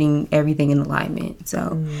and getting everything in alignment.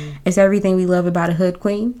 So it's everything we love about a hood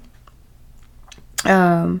queen.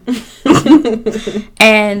 And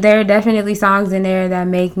there are definitely songs in there that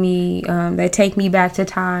make me that take me back to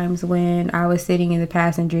times when I was sitting in the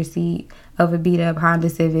passenger seat of a beat up Honda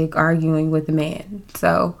Civic arguing with a man.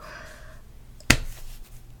 So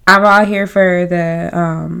I'm all here for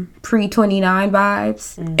the pre-29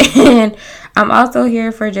 vibes. And I'm also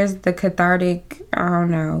here for just the cathartic,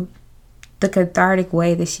 the cathartic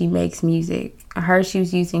way that she makes music. I heard she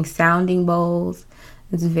was using sounding bowls.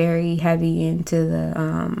 It's very heavy into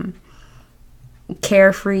the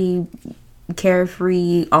carefree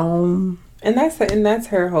And that's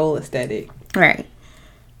her whole aesthetic. Right.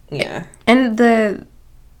 Yeah. And the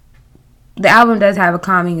album does have a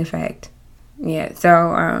calming effect. Yeah.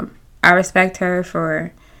 So I respect her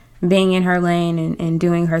for being in her lane and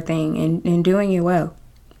doing her thing and doing it well.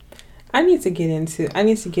 I need to get into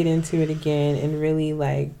it again and really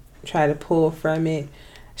like try to pull from it.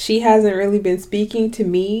 She hasn't really been speaking to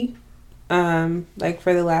me like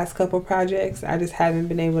for the last couple projects. I just haven't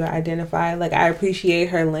been able to identify. Like, I appreciate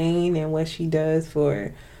her lane and what she does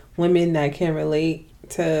for women that can relate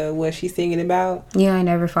to what she's singing about. Yeah, I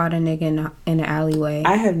never fought a nigga in the alleyway.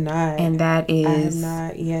 I have not. And that is... I have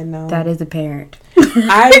not. Yeah, no. That is apparent.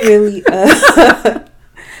 I really...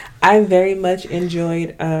 I very much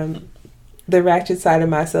enjoyed... the ratchet side of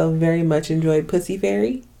myself very much enjoyed Pussy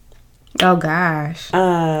Fairy. Oh, gosh.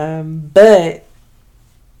 But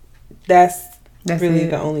that's really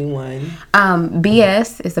the only one.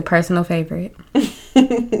 BS is a personal favorite.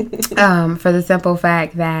 For the simple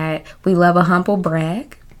fact that we love a humble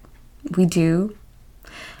brag. We do.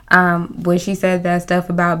 When she said that stuff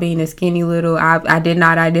about being a skinny little, I did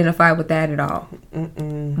not identify with that at all.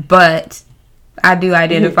 But I do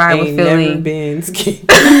identify with feeling... Never been skinny.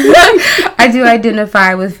 I do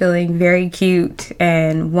identify with feeling very cute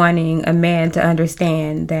and wanting a man to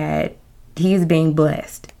understand that he is being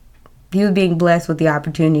blessed. He was being blessed with the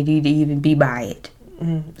opportunity to even be by it.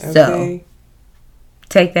 Okay. So,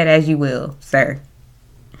 take that as you will, sir.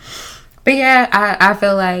 But yeah, I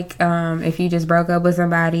feel like if you just broke up with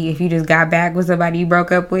somebody, if you just got back with somebody you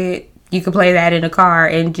broke up with, you could play that in a car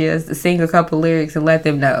and just sing a couple lyrics and let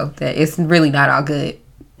them know that it's really not all good.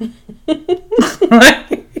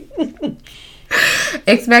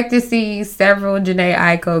 Expect to see several Jhené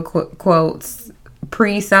Aiko quotes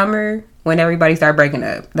pre-summer when everybody start breaking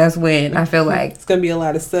up. That's when I feel like it's gonna be a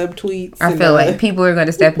lot of subtweets. I feel like people are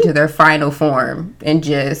gonna step into their final form and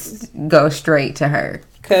just go straight to her.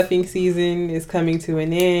 Cuffing season is coming to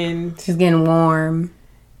an end. She's getting warm.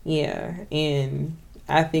 Yeah, and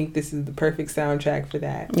I think this is the perfect soundtrack for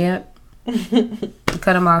that. Yep.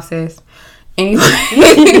 Cut them off, sis. Anyway, Lil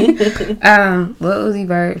Uzi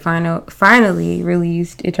Vert finally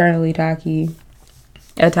released Eternally Taki,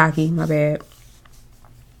 my bad.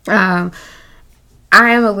 I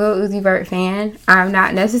am a Lil Uzi Vert fan. I'm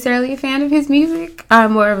not necessarily a fan of his music.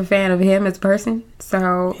 I'm more of a fan of him as a person.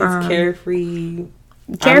 So his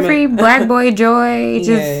carefree black boy joy. Just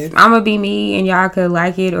yes. I'm gonna be me, and y'all could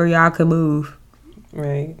like it or y'all could move.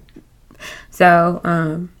 Right. So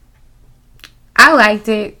I liked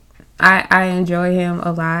it. I enjoy him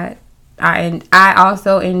a lot. I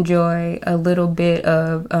also enjoy a little bit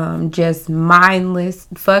of just mindless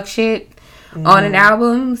fuck shit on an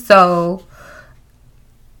album. So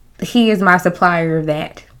he is my supplier of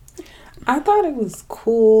that. I thought it was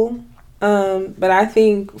cool. But I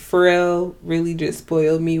think Pharrell really just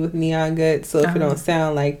spoiled me with Neon Guts. So if it don't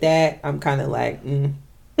sound like that, I'm kind of like, And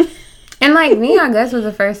like Neon Guts was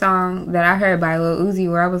the first song that I heard by Lil Uzi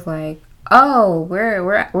where I was like, oh,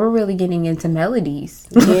 we're really getting into melodies.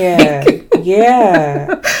 Yeah.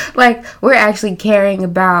 Yeah. Like, we're actually caring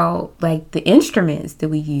about, like, the instruments that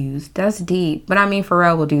we use. That's deep. But, I mean,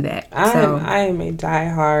 Pharrell will do that. I am a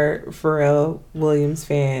diehard Pharrell Williams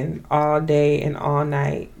fan all day and all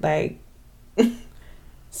night. Like,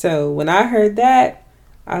 so when I heard that,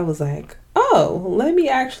 I was like, oh, let me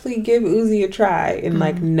actually give Uzi a try. And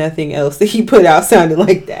like nothing else that he put out sounded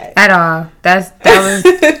like that at all.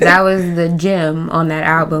 That was the gem on that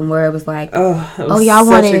album where it was like, y'all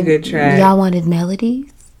wanted a good track. Y'all wanted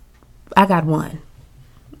melodies. I got one.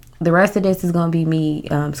 The rest of this is gonna be me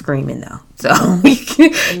screaming though. So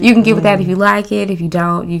you can get with that if you like it. If you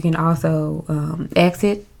don't, you can also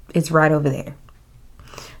exit. It's right over there.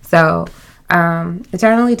 So.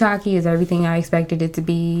 Eternally Taki is everything I expected it to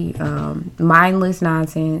be. Mindless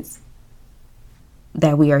nonsense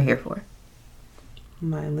that we are here for.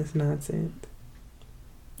 Mindless nonsense.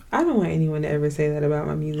 I don't want anyone to ever say that about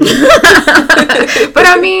my music. But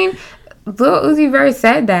I mean, Lil Uzi Vert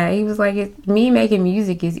said that. He was like, me making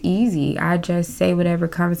music is easy. I just say whatever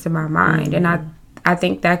comes to my mind. And I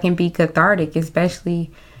think that can be cathartic,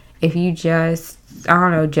 especially if you just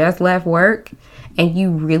left work and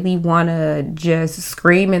you really want to just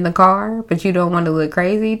scream in the car, but you don't want to look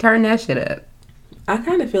crazy, turn that shit up. I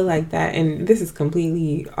kind of feel like that, and this is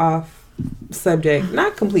completely off subject.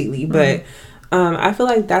 Not completely, but I feel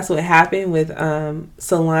like that's what happened with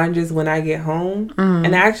Solange's When I Get Home.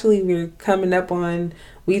 And actually, we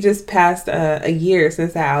just passed a year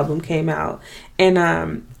since that album came out.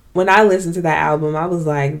 And when I listened to that album, I was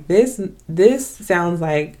like, this sounds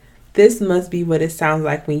like, this must be what it sounds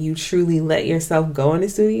like when you truly let yourself go in the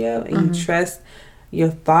studio and you trust your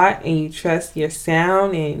thought and you trust your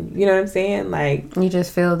sound, and you know what I'm saying? Like, you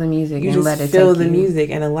just feel the music you and just let it feel take the you. music.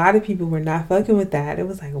 And a lot of people were not fucking with that. It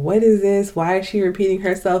was like, what is this? Why is she repeating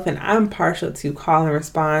herself? And I'm partial to call and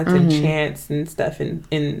response and chants and stuff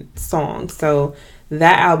in songs. So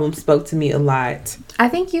that album spoke to me a lot. I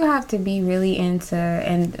think you have to be really into,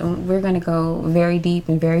 and we're going to go very deep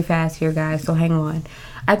and very fast here, guys, so hang on.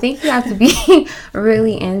 I think you have to be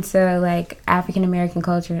really into, like, African American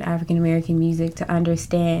culture and African American music to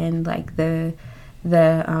understand, like, the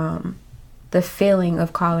feeling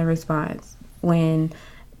of call and response when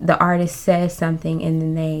the artist says something and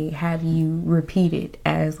then they have you repeat it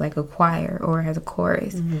as, like, a choir or as a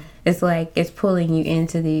chorus. It's like it's pulling you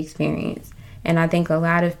into the experience. And I think a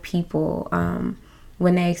lot of people,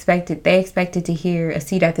 when they expected to hear A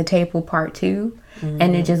Seat at the Table Part 2,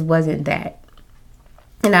 and it just wasn't that.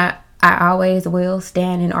 And I always will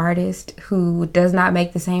stand an artist who does not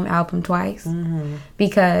make the same album twice,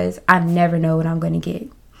 because I never know what I'm going to get.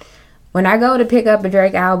 When I go to pick up a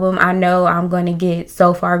Drake album, I know I'm going to get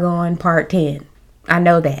So Far Gone Part 10. I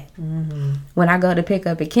know that. When I go to pick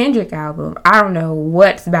up a Kendrick album, I don't know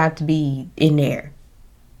what's about to be in there.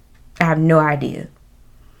 I have no idea.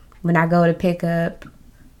 When I go to pick up,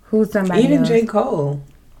 who's somebody Even else? J. Cole.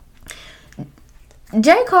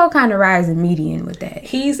 J. Cole kind of rides a median with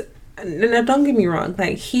that. Now don't get me wrong,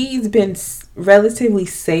 like, he's been relatively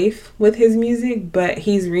safe with his music, but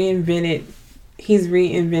he's reinvented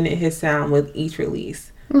his sound with each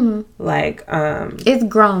release. Like, it's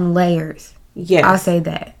grown layers. yes, I'll say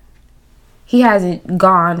that. He hasn't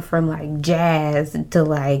gone from, like, jazz to,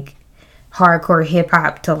 like, hardcore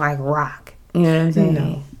hip-hop to, like, rock. You know what I'm saying?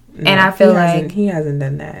 No, and I feel like he hasn't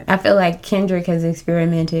done that. I feel like Kendrick has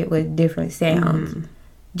experimented with different sounds.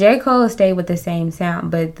 J. Cole stayed with the same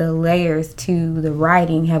sound, but the layers to the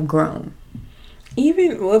writing have grown.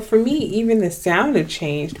 For me, even the sound had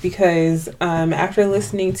changed, because after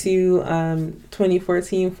listening to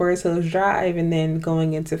 2014 Forest Hills Drive and then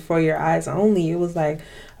going into For Your Eyes Only, it was like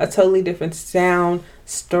a totally different sound,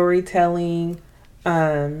 storytelling,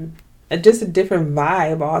 just a different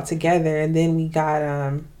vibe altogether. And then we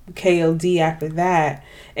got KOD after that.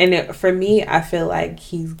 And for me, I feel like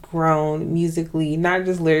he's grown musically, not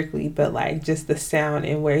just lyrically, but like just the sound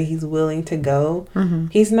and where he's willing to go.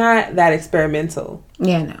 He's not that experimental.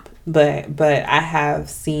 Yeah, no. But I have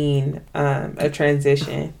seen a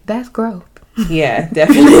transition. That's growth. Yeah,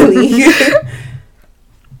 definitely.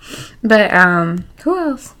 But who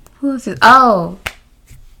else? Who else is? Oh,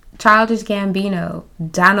 Childish Gambino,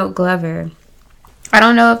 Donald Glover. I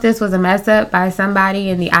don't know if this was a mess up by somebody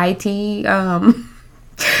in the IT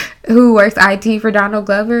who works IT for Donald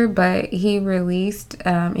Glover, but he released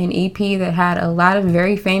an EP that had a lot of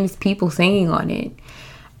very famous people singing on it.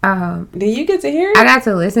 Did you get to hear it? I got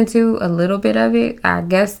to listen to a little bit of it. I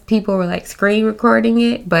guess people were like screen recording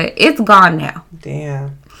it, but it's gone now.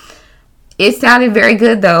 Damn. It sounded very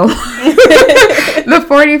good though. The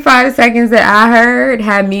 45 seconds that I heard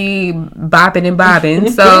had me bopping and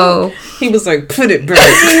bobbing. So he was like, put it back.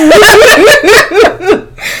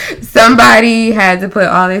 Somebody had to put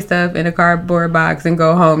all their stuff in a cardboard box and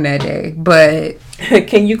go home that day. But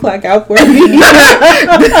can you clock out for me? Go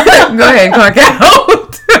ahead and clock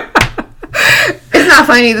out. It's not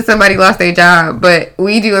funny that somebody lost their job, but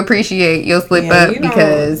we do appreciate your slip up,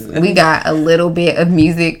 because we got a little bit of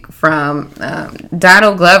music from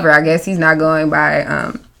Donald Glover. I guess he's not going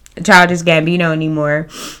by Childish Gambino anymore.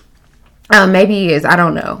 Maybe he is. I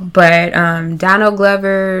don't know. But Donald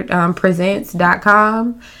Glover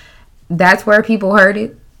presents.com. That's where people heard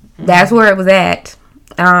it. That's where it was at.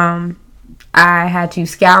 I had to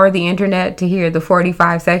scour the internet to hear the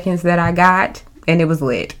 45 seconds that I got, and it was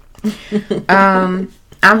lit. I'm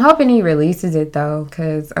hoping he releases it though,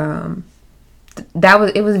 because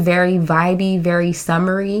it was very vibey, very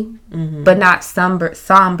summery, but not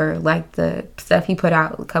somber like the stuff he put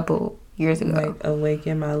out a couple years ago. Like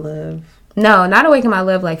Awaken My Love. No, not Awaken My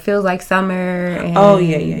Love. Like Feels Like Summer. And,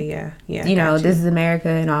 yeah. You know, This Is America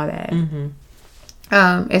and all that.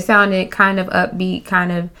 It sounded kind of upbeat,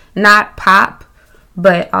 kind of not pop,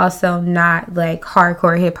 but also not like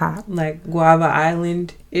hardcore hip hop. Like Guava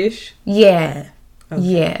Island ish. Yeah. Okay.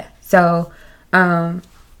 Yeah. So I'm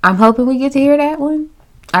hoping we get to hear that one.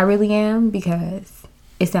 I really am, because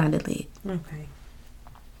it sounded lit. Okay.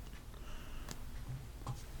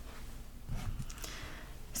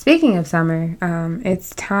 Speaking of summer,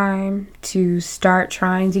 it's time to start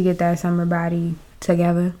trying to get that summer body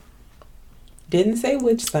together. Didn't say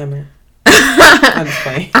which summer. I'm just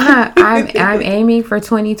playing. I'm aiming for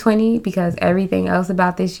 2020, because everything else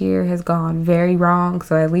about this year has gone very wrong.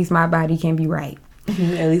 So at least my body can be right.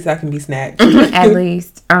 At least I can be snatched. At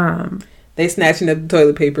least. They snatching up the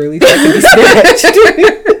toilet paper. At least I can be snatched.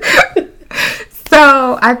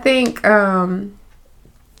 So I think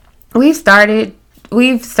we've started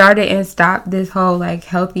and stopped this whole like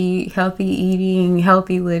healthy eating,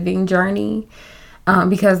 healthy living journey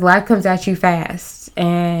because life comes at you fast,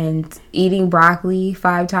 and eating broccoli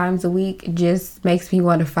 5 times a week just makes me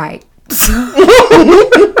want to fight.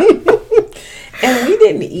 And we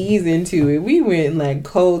didn't ease into it. We went like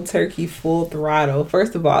cold turkey, full throttle.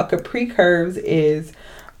 First of all, Capri Curves is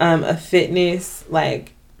a fitness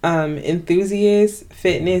enthusiast,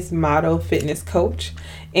 fitness model, fitness coach,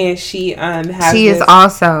 and she is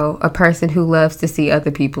also a person who loves to see other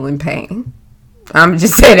people in pain. I'm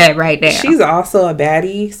just say that right now. She's also a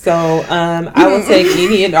baddie, so I will take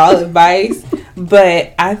any and all advice.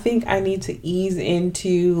 But I think I need to ease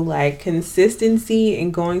into like consistency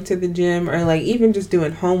and going to the gym, or like even just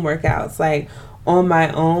doing home workouts like on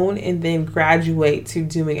my own, and then graduate to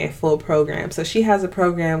doing a full program. So she has a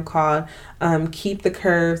program called Keep the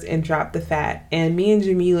Curves and Drop the Fat. And me and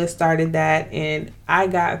Jamila started that, and I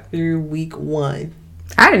got through week 1.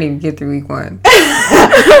 I didn't even get through week 1.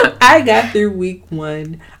 I got through week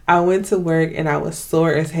 1. I went to work and I was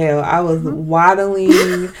sore as hell. I was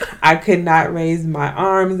waddling. I could not raise my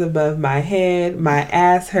arms above my head. My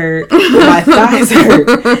ass hurt. My thighs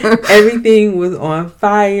hurt. Everything was on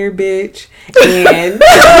fire, bitch. And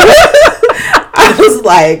I was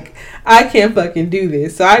like, I can't fucking do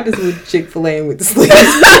this. So I just went to Chick-fil-A and went to sleep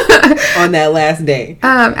on that last day.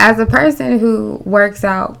 As a person who works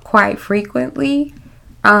out quite frequently,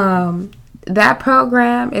 that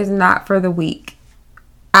program is not for the weak.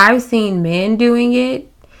 I've seen men doing it,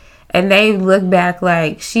 and they look back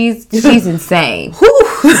like she's insane.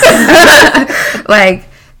 Like,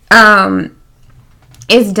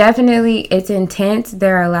 it's intense.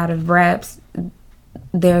 There are a lot of reps.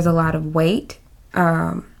 There's a lot of weight.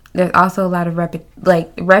 There's also a lot of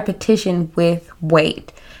repetition with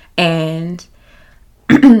weight. And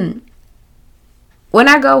when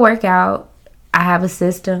I go work out, I have a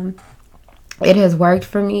system. It has worked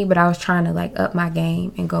for me, but I was trying to like up my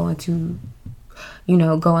game and go into bad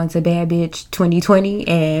bitch 2020,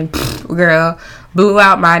 and girl, blew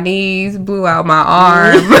out my knees, blew out my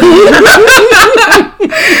arm.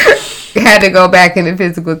 Had to go back into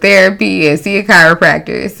physical therapy and see a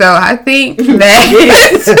chiropractor. So I think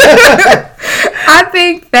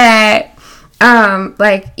that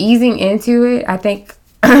like easing into it, I think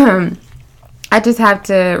I just have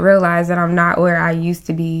to realize that I'm not where I used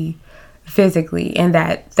to be physically, and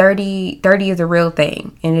that 30 is a real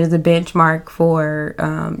thing, and it is a benchmark for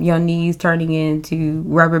your knees turning into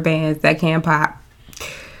rubber bands that can pop.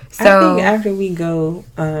 So I think after we go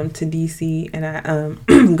to DC and I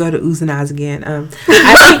go to Uzinaz again, I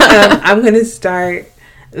think I'm gonna start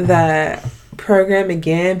the program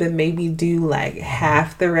again, but maybe do like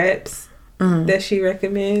half the reps that she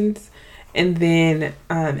recommends, and then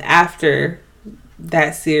after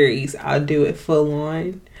that series I'll do it full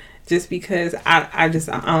on. Just because I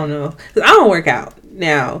don't know. 'Cause I don't work out.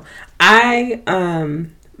 Now,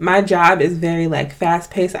 my job is very like fast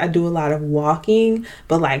paced. I do a lot of walking,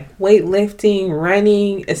 but like weightlifting,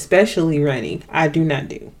 running, especially running, I do not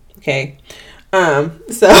do. Okay.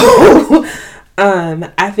 So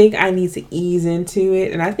I think I need to ease into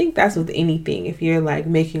it. And I think that's with anything. If you're like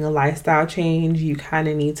making a lifestyle change, you kind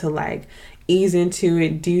of need to like ease into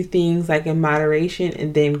it, do things like in moderation,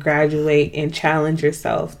 and then graduate and challenge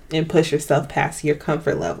yourself and push yourself past your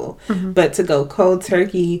comfort level. But to go cold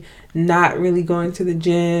turkey, not really going to the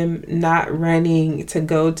gym, not running, to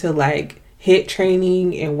go to like HIIT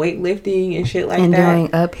training and weightlifting and shit like and that. And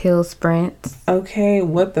doing uphill sprints. Okay,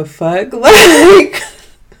 what the fuck? Like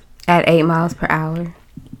at 8 miles per hour.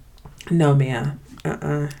 No, ma'am.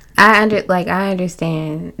 I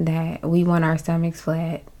understand that we want our stomachs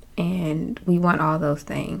flat. And we want all those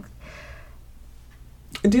things.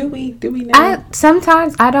 Do we know?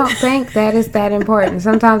 Sometimes I don't think that is that important.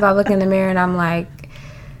 Sometimes I look in the mirror and I'm like,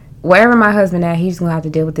 wherever my husband at, he's gonna have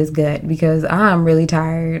to deal with this gut, because I'm really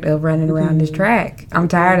tired of running around this track. I'm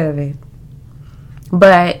tired of it.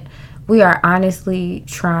 But we are honestly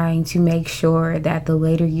trying to make sure that the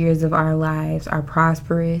later years of our lives are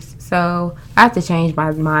prosperous. So I have to change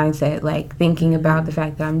my mindset, like thinking about the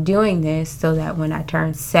fact that I'm doing this so that when I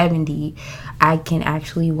turn 70, I can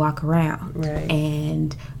actually walk around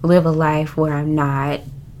and live a life where I'm not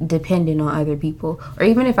dependent on other people. Or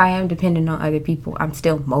even if I am dependent on other people, I'm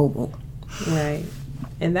still mobile. Right.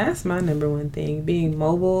 And that's my number one thing, being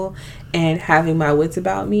mobile and having my wits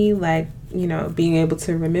about me. Like, being able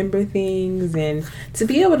to remember things and to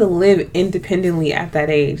be able to live independently at that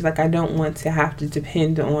age. Like, I don't want to have to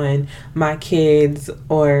depend on my kids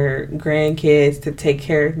or grandkids to take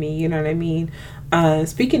care of me. You know what I mean?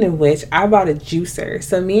 Speaking of which, I bought a juicer.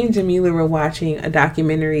 So me and Jamila were watching a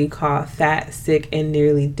documentary called Fat, Sick, and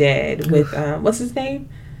Nearly Dead with, what's his name?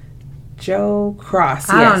 Joe Cross.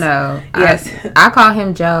 I don't know. Yes. I call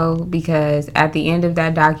him Joe because at the end of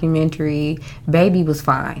that documentary, Baby was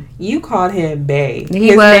fine. You called him Bay.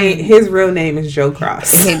 His real name is Joe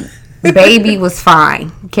Cross. Baby was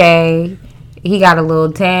fine, okay? He got a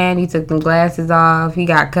little tan. He took them glasses off. He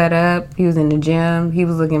got cut up. He was in the gym. He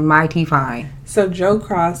was looking mighty fine. So Joe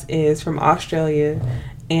Cross is from Australia,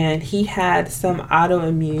 and he had some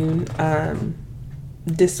autoimmune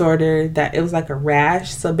disorder that it was like a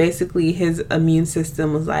rash. So basically his immune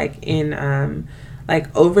system was like in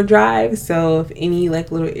like overdrive. So if any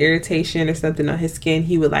like little irritation or something on his skin,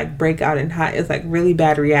 he would like break out in hot. It's like really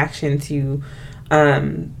bad reaction to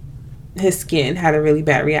his skin had a really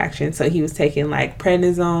bad reaction. So he was taking like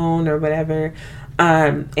prednisone or whatever.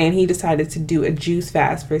 And he decided to do a juice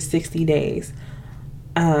fast for 60 days,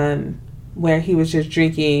 where he was just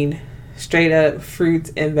drinking straight up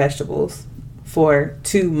fruits and vegetables for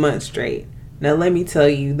 2 months straight. Now, let me tell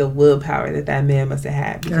you the willpower that man must have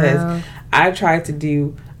had, because I tried to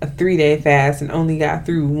do a 3-day fast and only got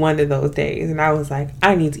through one of those days. And I was like,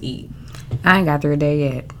 I need to eat. I ain't got through a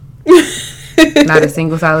day yet. Not a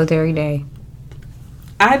single solitary day.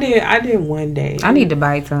 I did one day. I need to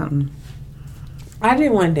bite something. I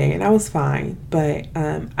did one day and I was fine, but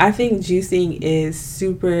I think juicing is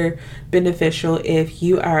super beneficial if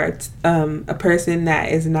you are a person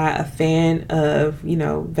that is not a fan of,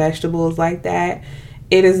 vegetables like that.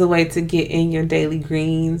 It is a way to get in your daily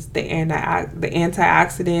greens, the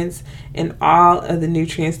antioxidants, and all of the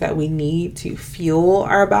nutrients that we need to fuel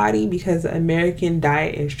our body, because the American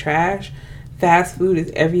diet is trash. Fast food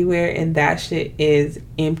is everywhere and that shit is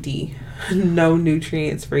empty. No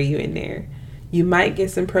nutrients for you in there. You might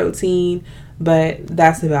get some protein, but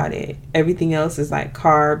that's about it. Everything else is like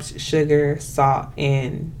carbs, sugar, salt,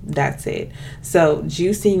 and that's it. So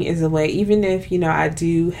juicing is a way, even if, I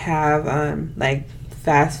do have like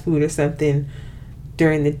fast food or something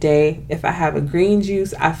during the day, if I have a green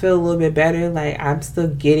juice, I feel a little bit better. Like, I'm still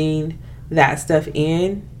getting that stuff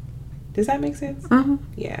in. Does that make sense? Mm-hmm.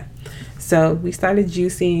 Yeah. So we started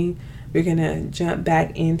juicing. We're going to jump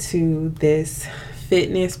back into this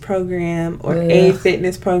fitness program or a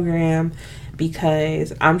fitness program,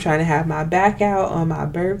 because I'm trying to have my back out on my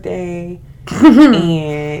birthday.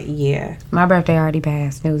 And yeah, my birthday already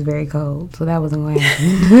passed. It was very cold, so that wasn't going to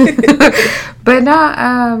happen. But no,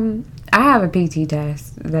 I have a PT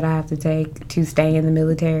test that I have to take to stay in the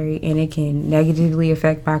military, and it can negatively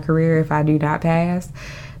affect my career if I do not pass.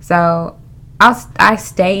 So I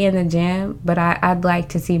stay in the gym, but I'd like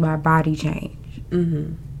to see my body change.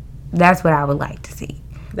 Mm-hmm. That's what I would like to see.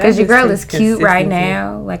 Because your girl is cute right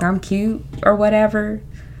now. Like, I'm cute or whatever.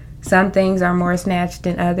 Some things are more snatched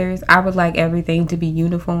than others. I would like everything to be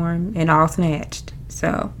uniform and all snatched.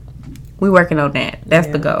 So, we're working on that. That's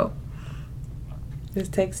the goal. This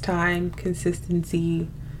takes time, consistency,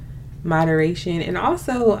 moderation, and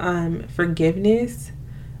also forgiveness.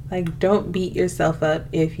 Like, don't beat yourself up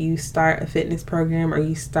if you start a fitness program or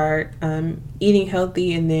you start eating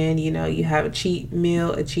healthy and then, you have a cheat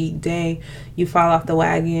meal, a cheat day, you fall off the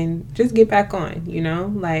wagon. Just get back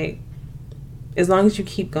on, like, as long as you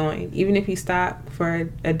keep going. Even if you stop for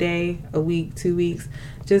a day, a week, 2 weeks,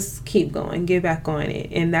 just keep going, get back on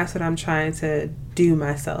it. And that's what I'm trying to do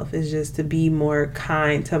myself, is just to be more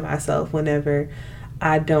kind to myself whenever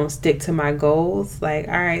I don't stick to my goals. Like,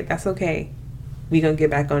 all right, that's okay. We gonna get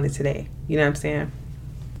back on it today. You know what I'm saying?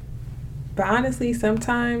 But honestly,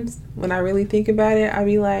 sometimes when I really think about it, I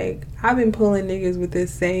be like, I've been pulling niggas with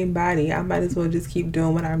this same body. I might as well just keep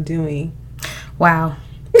doing what I'm doing. Wow.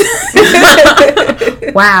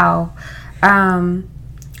 Wow.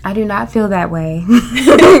 I do not feel that way.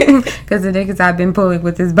 Because the niggas I've been pulling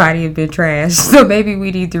with this body have been trash. So maybe we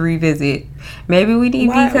need to revisit. Maybe we need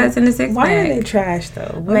B-cuts in the 6-pack. Why are they trash,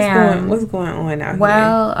 though? What's going on out here?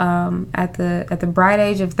 Well, at the bright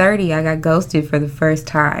age of 30, I got ghosted for the first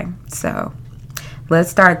time. So let's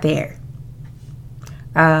start there.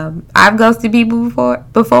 I've ghosted people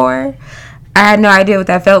before. I had no idea what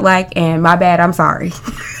that felt like, and my bad, I'm sorry.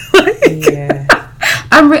 Yeah.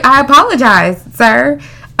 I apologize, sir.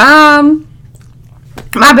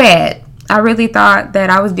 My bad. I really thought that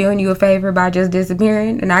I was doing you a favor by just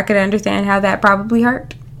disappearing, and I could understand how that probably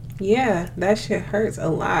hurt. Yeah, that shit hurts a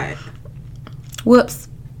lot. Whoops.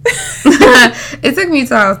 It took me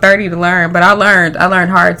till I was 30 to learn, but I learned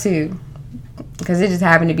hard too. Because it just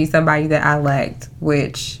happened to be somebody that I liked,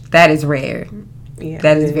 which that is rare. Yeah,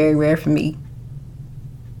 that is very rare for me.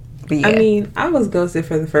 But yeah. I mean, I was ghosted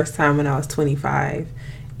for the first time when I was 25,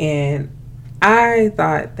 and I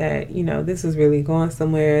thought that, you know, this was really going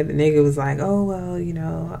somewhere. The nigga was like, oh, well, you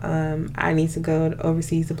know, I need to go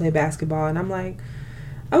overseas to play basketball. And I'm like,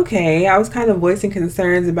 okay. I was kind of voicing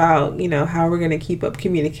concerns about, you know, how we're going to keep up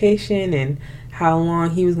communication and how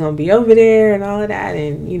long he was going to be over there and all of that.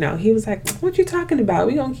 And, you know, he was like, what you talking about?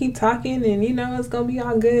 We going to keep talking and, you know, it's going to be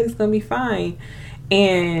all good. It's going to be fine.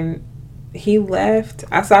 And he left.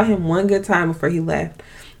 I saw him one good time before he left.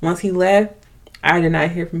 Once he left, I did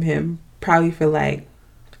not hear from him probably for like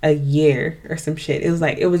a year or some shit. It was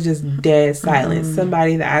like, it was just dead silence. Mm-hmm.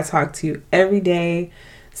 Somebody that I talked to every day,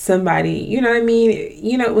 somebody, you know what I mean?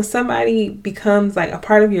 You know, when somebody becomes like a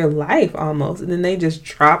part of your life almost, and then they just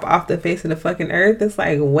drop off the face of the fucking earth, it's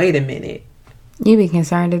like, wait a minute. You be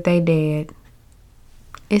concerned if they dead.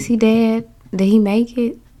 Is he dead? Did he make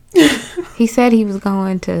it? He said he was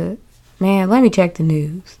going to, man, let me check the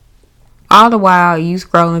news. All the while you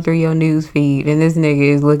scrolling through your news feed and this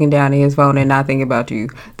nigga is looking down at his phone and not thinking about you.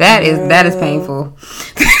 That is painful.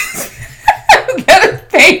 That is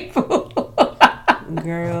painful.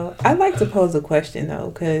 Girl, I'd like to pose a question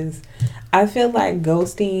though, because I feel like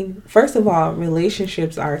ghosting, first of all,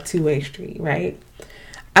 relationships are a two-way street, right?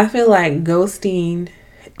 I feel like ghosting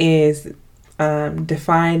is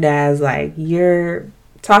defined as like you're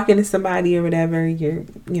talking to somebody or whatever, you're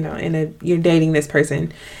dating this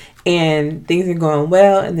person and things are going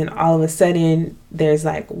well, and then all of a sudden there's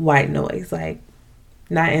like white noise, like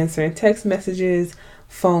not answering text messages,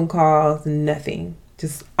 phone calls, nothing.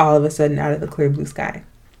 Just all of a sudden out of the clear blue sky.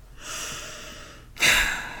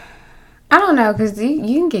 I don't know, because you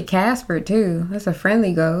can get Casper too. That's a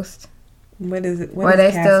friendly ghost. What is it? Or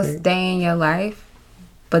they still stay in your life,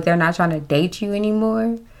 but they're not trying to date you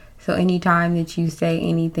anymore. So anytime that you say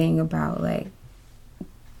anything about like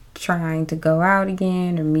trying to go out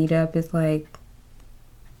again or meet up, it's like,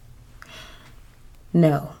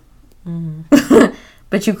 no. Mm-hmm.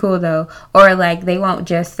 But you cool though. Or like they won't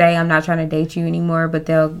just say I'm not trying to date you anymore, but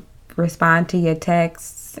they'll respond to your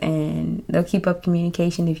texts and they'll keep up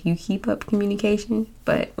communication if you keep up communication.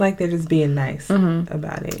 But like they're just being nice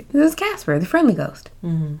about it. This is Casper, the friendly ghost.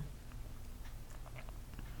 Mm-hmm.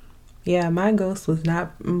 Yeah, my ghost was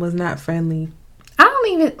not friendly. I don't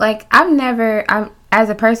even like. I'm as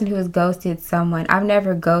a person who has ghosted someone, I've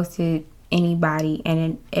never ghosted anybody,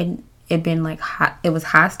 and it been like it was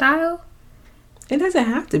hostile. It doesn't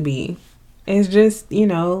have to be. It's just, you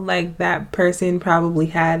know, like that person probably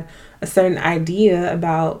had a certain idea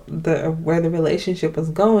about where the relationship was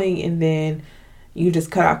going, and then you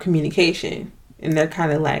just cut off communication, and they're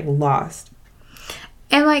kind of like lost.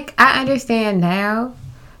 And like I understand now,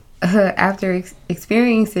 after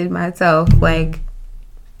experiencing myself, like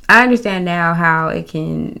I understand now how it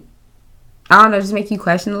can, I don't know, just make you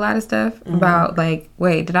question a lot of stuff about like,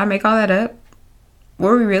 wait, did I make all that up?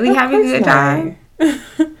 Were we really having a good time?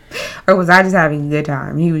 Or was I just having a good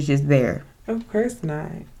time? He was just there. Of course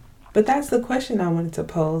not. But that's the question I wanted to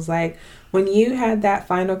pose. Like, when you had that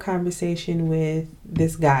final conversation with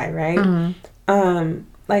this guy, right? Mm-hmm.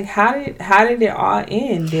 Like, how did it all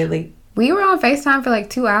end? We were on FaceTime for like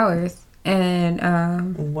 2 hours,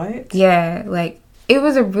 and what? Yeah, like it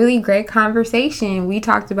was a really great conversation. We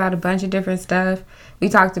talked about a bunch of different stuff. We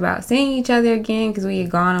talked about seeing each other again because we had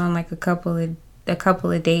gone on like a couple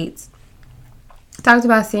of dates. Talked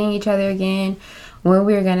about seeing each other again, when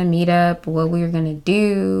we were going to meet up, what we were going to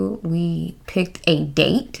do. We picked a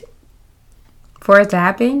date for it to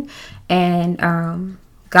happen, and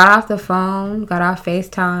got off the phone, got off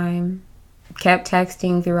FaceTime, kept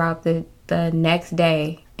texting throughout the next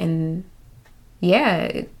day. And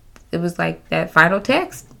yeah, it was like that final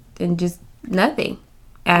text and just nothing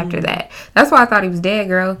after that. That's why I thought he was dead,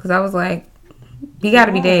 girl, because I was like, he got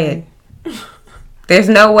to be dead. There's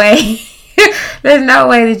no way. There's no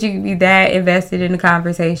way that you can be that invested in the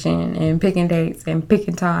conversation and picking dates and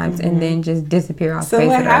picking times and then just disappear off the face of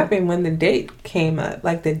the earth. So what happened when the date came up?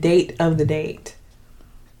 Like the date of the date?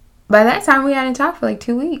 By that time, we hadn't talked for like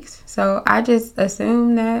 2 weeks. So I just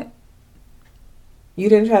assumed that. You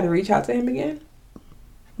didn't try to reach out to him again?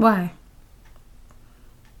 Why?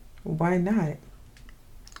 Why not?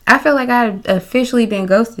 I feel like I had officially been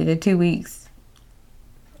ghosted in 2 weeks.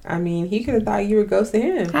 I mean, he could have thought you were ghosting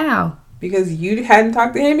him. How? Because you hadn't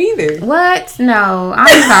talked to him either. What? No,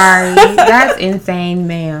 I'm sorry. That's insane,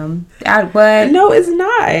 ma'am. What? No, it's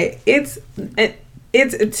not.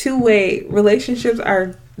 It's a two-way. Relationships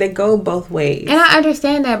are They go both ways. And I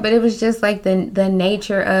understand that, but it was just like the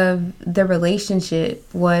nature of the relationship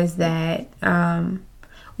was that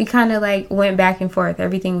we kind of like went back and forth.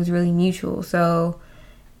 Everything was really mutual. So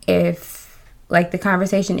if like the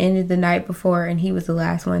conversation ended the night before and he was the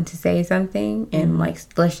last one to say something, and like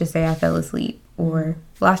let's just say I fell asleep or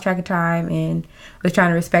lost track of time and was trying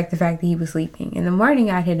to respect the fact that he was sleeping, in the morning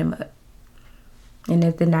I'd hit him up. And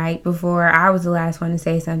if the night before I was the last one to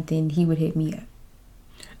say something, he would hit me up.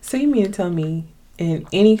 So you mean to tell me, in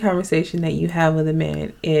any conversation that you have with a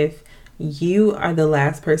man, if you are the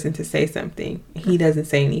last person to say something, he doesn't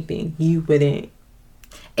say anything, you wouldn't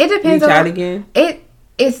It depends reach out again? It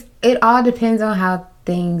all depends on how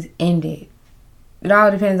things ended. It all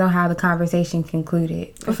depends on how the conversation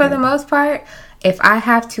concluded. But for the most part, if I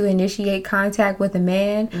have to initiate contact with a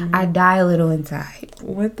man, I die a little inside.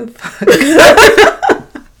 What the fuck?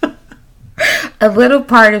 A little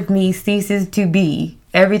part of me ceases to be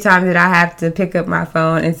every time that I have to pick up my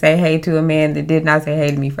phone and say hey to a man that did not say hey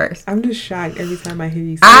to me first. I'm just shocked every time I hear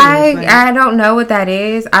you say this. I don't know what that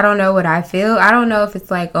is. I don't know what I feel. I don't know if it's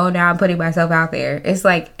like, oh, now I'm putting myself out there. It's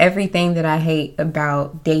like everything that I hate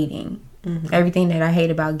about dating. Everything that I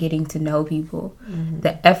hate about getting to know people.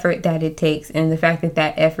 The effort that it takes, and the fact that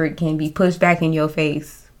that effort can be pushed back in your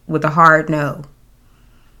face with a hard no.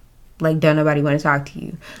 Like, don't nobody want to talk to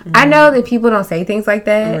you. I know that people don't say things like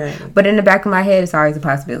that, but in the back of my head, it's always a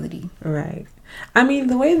possibility. Right. I mean,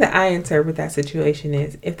 the way that I interpret that situation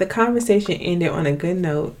is, if the conversation ended on a good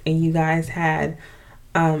note and you guys had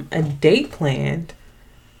a date planned,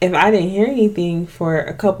 if I didn't hear anything for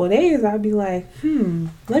a couple of days, I'd be like,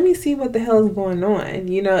 let me see what the hell is going on.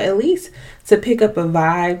 You know, at least to pick up a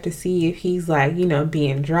vibe to see if he's like, you know,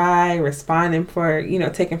 being dry, responding for, you know,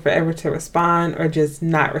 taking forever to respond, or just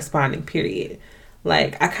not responding, period.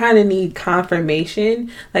 Like, I kind of need confirmation.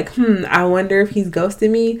 Like, I wonder if he's ghosted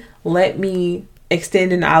me. Let me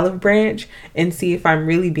extend an olive branch and see if I'm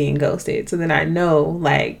really being ghosted. So then I know,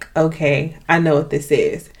 like, okay, I know what this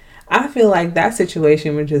is. I feel like that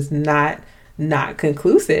situation was just not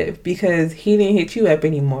conclusive, because he didn't hit you up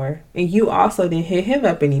anymore, and you also didn't hit him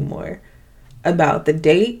up anymore about the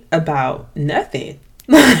date, about nothing.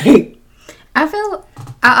 Like, I'm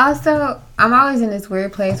always in this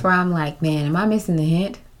weird place where I'm like, man, am I missing the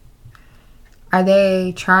hint? Are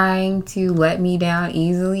they trying to let me down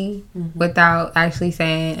easily without actually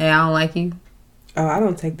saying, hey, I don't like you? Oh, I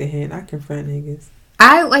don't take the hint. I confront niggas.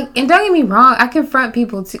 And don't get me wrong, I confront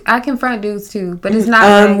people too. I confront dudes too, but it's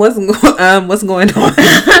not what's going on?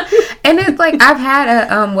 And it's like, I've had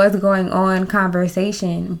a what's going on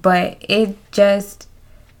conversation, but it just,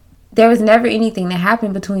 there was never anything that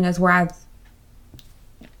happened between us where I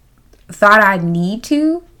thought I'd need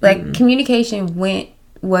to. Like, communication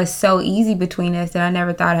was so easy between us that I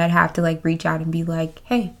never thought I'd have to like reach out and be like,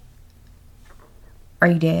 hey, are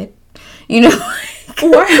you dead? You know?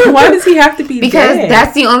 Why does he have to be because dead?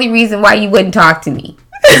 That's the only reason why you wouldn't talk to me.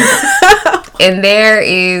 And there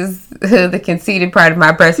is the conceited part of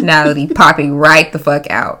my personality popping right the fuck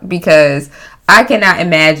out, because I cannot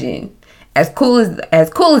imagine, as cool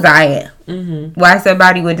as I am, why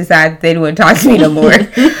somebody would decide that they don't want to talk to me no more.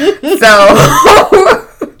 So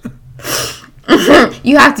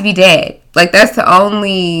you have to be dead. Like, that's the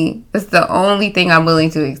only thing I'm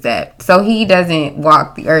willing to accept. So he doesn't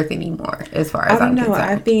walk the earth anymore, as far as I'm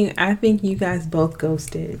concerned. I think you guys both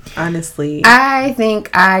ghosted, honestly. I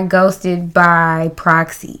think I ghosted by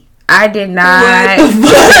proxy. I did not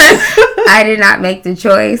I did not make the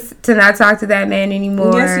choice to not talk to that man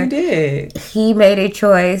anymore. Yes, you did. He made a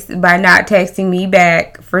choice by not texting me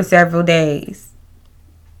back for several days.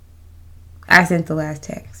 I sent the last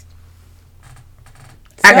text.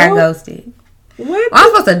 I got ghosted. What? I'm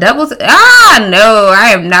supposed to double... no,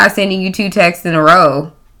 I am not sending you 2 texts in a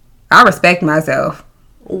row. I respect myself.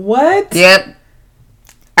 What? Yep.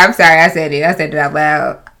 I'm sorry, I said it. I said it out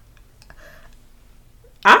loud.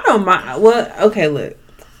 I don't mind. Well, okay, look.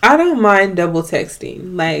 I don't mind double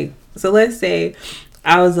texting. Like, so let's say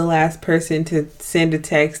I was the last person to send a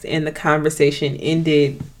text and the conversation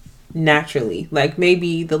ended naturally. Like,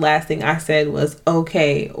 maybe the last thing I said was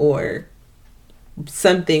okay, or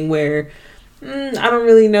something where I don't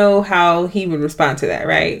really know how he would respond to that,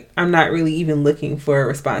 right? I'm not really even looking for a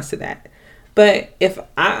response to that. But if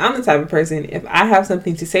I'm the type of person, if I have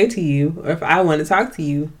something to say to you, or if I want to talk to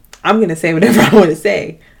you, I'm going to say whatever I want to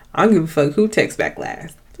say. I don't give a fuck who texts back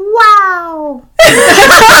last. Wow.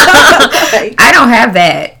 I don't have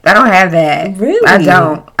that. Really?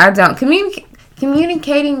 I don't.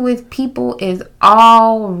 Communicating with people is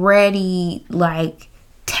already like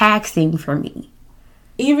taxing for me.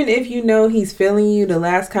 even if you know he's feeling you, the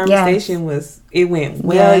last conversation it went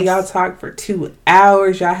well. Yes. Y'all talked for 2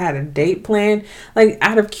 hours. Y'all had a date plan. Like,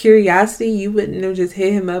 out of curiosity, you wouldn't have just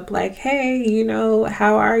hit him up like, hey, you know,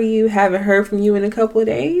 how are you? Haven't heard from you in a couple of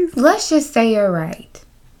days. Let's just say you're right.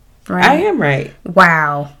 Right? I am right.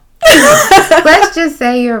 Wow. Let's just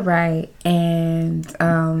say you're right.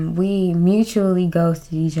 And we mutually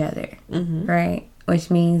ghosted each other. Mm-hmm. Right? Which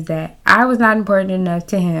means that I was not important enough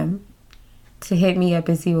to him to hit me up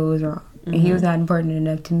and see what was wrong. Mm-hmm. And he was not important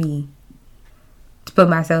enough to me to put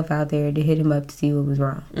myself out there to hit him up to see what was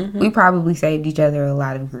wrong. Mm-hmm. We probably saved each other a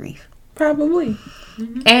lot of grief. Probably.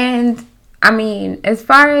 Mm-hmm. And, I mean, as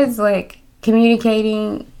far as, like,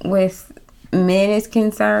 communicating with men is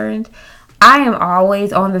concerned, I am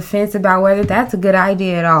always on the fence about whether that's a good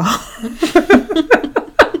idea at all.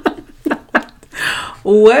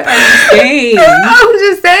 What are you saying? I'm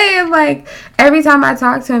just saying, like, every time I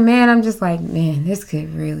talk to a man, I'm just like, man,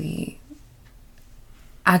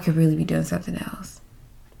 I could really be doing something else.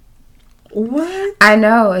 What? I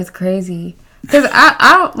know, it's crazy. Because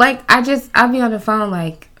I'll be on the phone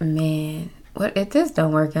like, man, what if this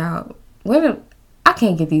don't work out? What if I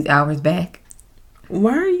can't get these hours back?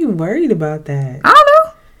 Why are you worried about that? I don't know.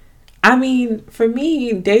 I mean, for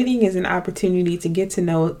me, dating is an opportunity to get to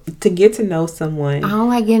know someone. I don't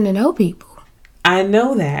like getting to know people. I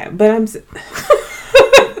know that, but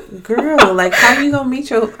girl, like, how you gonna meet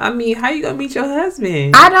your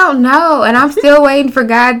husband? I don't know, and I'm still waiting for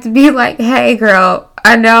God to be like, hey, girl,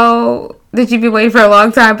 I know that you've been waiting for a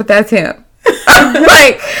long time, but that's him.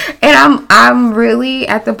 I'm really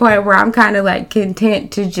at the point where I'm kind of like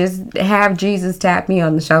content to just have Jesus tap me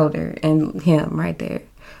on the shoulder and him right there.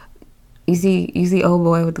 You see old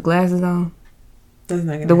boy with the glasses on? That's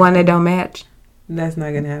not gonna the one that don't match? That's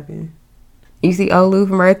not gonna happen. You see Olu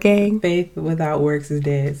from Earth Gang? Faith without works is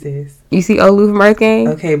dead, sis. You see Olu from Earth Gang?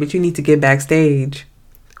 Okay, but you need to get backstage.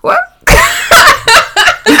 What?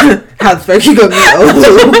 How the fuck you gonna meet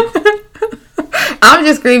Olu? I'm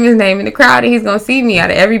just screaming his name in the crowd and he's gonna see me out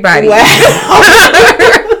of everybody. Wow.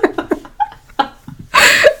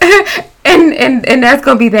 and that's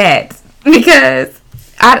gonna be that. Because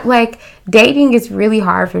dating is really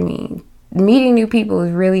hard for me. Meeting new people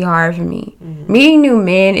is really hard for me. Mm-hmm. Meeting new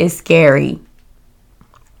men is scary.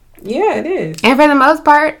 Yeah, it is. And for the most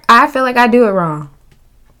part, I feel like I do it wrong.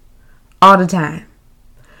 All the time.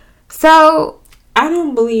 So I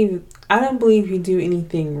don't believe you do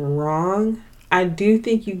anything wrong. I do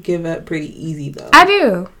think you give up pretty easy though. I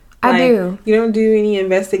do. I do. You don't do any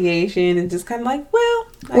investigation and just kind of like,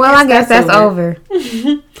 I guess that's over.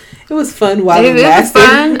 It was fun while it lasted. It was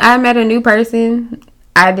fun. I met a new person.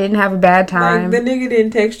 I didn't have a bad time. Like, the nigga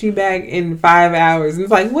didn't text you back in 5 hours.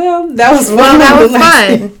 It's like, that was fun. That was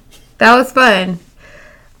fun. That was fun.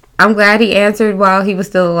 I'm glad he answered while he was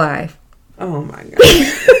still alive. Oh my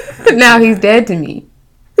God. Now he's dead to me.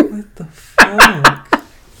 What the fuck?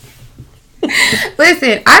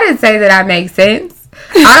 Listen, I didn't say that I make sense.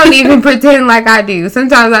 I don't even pretend like I do.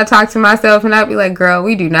 Sometimes I talk to myself and I'll be like, girl,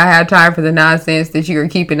 we do not have time for the nonsense that you are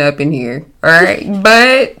keeping up in here. All right?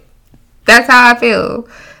 But that's how I feel.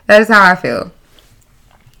 That's how I feel.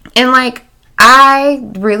 And like, I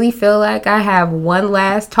really feel like I have one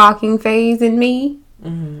last talking phase in me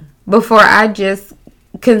before I just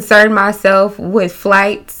concern myself with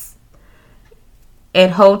flights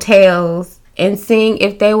and hotels and seeing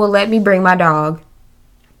if they will let me bring my dog.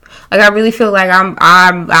 Like, I really feel like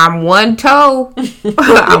I'm one toe.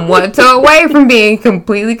 I'm one toe away from being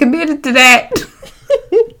completely committed to that.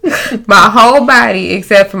 My whole body,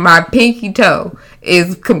 except for my pinky toe,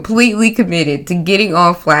 is completely committed to getting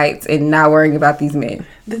on flights and not worrying about these men.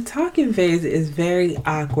 The talking phase is very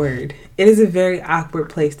awkward. It is a very awkward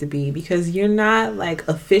place to be because you're not like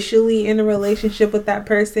officially in a relationship with that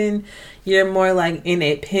person. You're more like in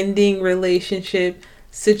a pending relationship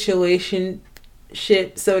situation.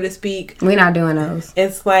 Shit, so to speak. We're not doing those.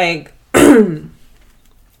 It's like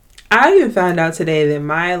I even found out today that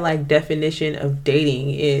my like definition of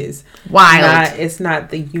dating is wild. It's not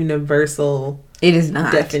the universal. It is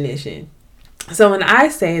not definition. So when I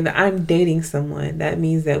say that I'm dating someone, that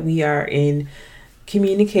means that we are in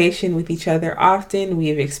communication with each other often. We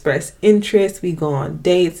have expressed interest. We go on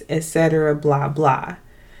dates, etc. Blah blah.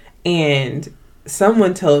 And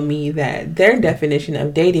someone told me that their definition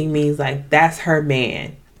of dating means like that's her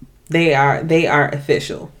man. They are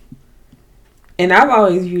official. And I've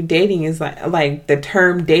always viewed dating as like the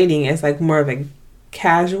term dating as like more of a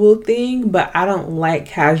casual thing, but I don't like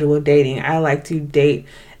casual dating. I like to date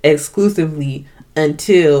exclusively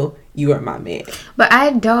until you are my man. But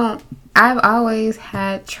I've always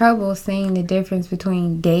had trouble seeing the difference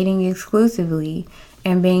between dating exclusively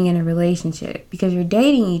and being in a relationship, because you're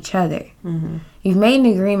dating each other. Mm-hmm. You've made an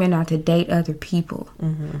agreement not to date other people.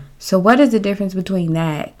 Mm-hmm. So what is the difference between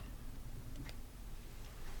that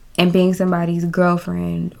and being somebody's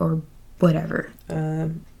girlfriend or whatever?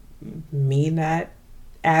 Me not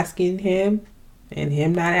asking him and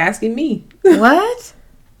him not asking me. What?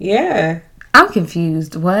 Yeah. I'm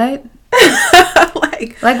confused. What?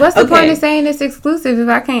 like what's the point of saying it's exclusive if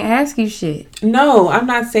I can't ask you shit? No, I'm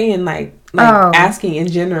not saying like asking in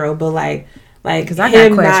general, but like because I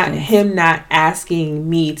got questions. Him not asking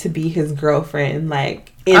me to be his girlfriend,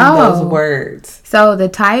 like in those words. So the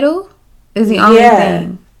title is the only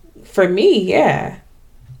thing for me. Yeah,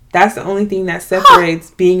 that's the only thing that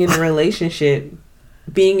separates being in a relationship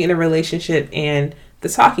and the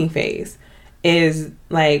talking phase is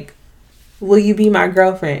like, will you be my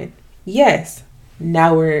girlfriend? Yes.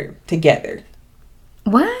 Now we're together.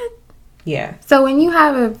 What? Yeah. So when you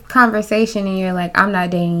have a conversation and you're like, I'm not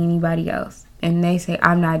dating anybody else, and they say,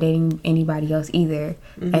 I'm not dating anybody else either,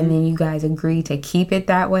 and then you guys agree to keep it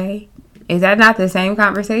that way, is that not the same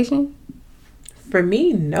conversation? For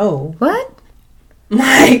me, no. What?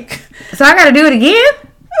 Like, so I gotta do it again?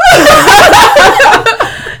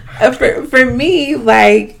 For me,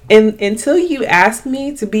 like, until you ask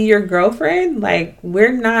me to be your girlfriend, like,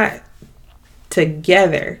 we're not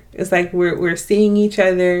together. It's like we're seeing each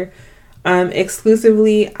other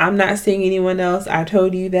exclusively. I'm not seeing anyone else. I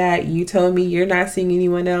told you that. You told me you're not seeing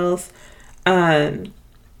anyone else.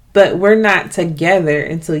 But we're not together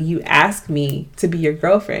until you ask me to be your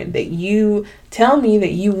girlfriend. That you tell me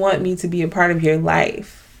that you want me to be a part of your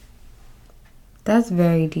life. That's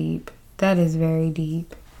very deep. That is very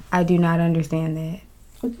deep. I do not understand that.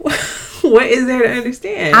 What is there to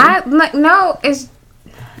understand?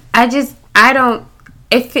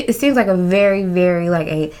 It seems like a very, very like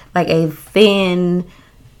a thin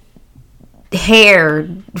hair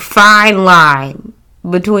fine line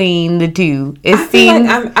between the two. I feel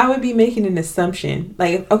like I would be making an assumption.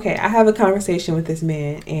 Like, okay, I have a conversation with this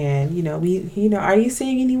man, and are you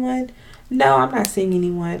seeing anyone? No, I'm not seeing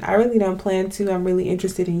anyone. I really don't plan to. I'm really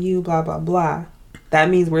interested in you. Blah blah blah. That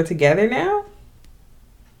means we're together now?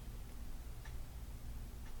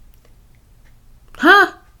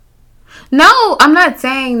 Huh? No, I'm not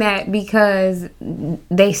saying that because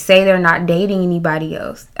they say they're not dating anybody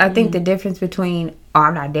else. I think the difference between,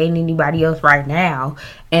 I'm not dating anybody else right now,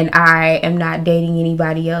 and I am not dating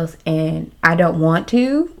anybody else and I don't want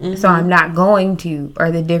to, so I'm not going to,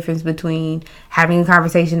 are the difference between having a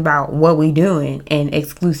conversation about what we doing and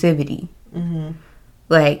exclusivity.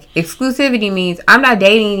 Like, exclusivity means I'm not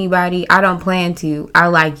dating anybody, I don't plan to, I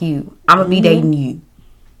like you, I'm gonna be dating you.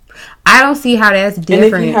 I don't see how that's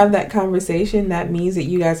different. And if you have that conversation, that means that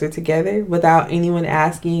you guys are together without anyone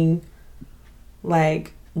asking,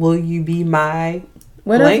 like, will you be my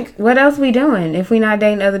blank? What else we doing? If we not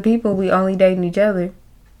dating other people, we only dating each other.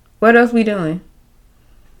 What else we doing?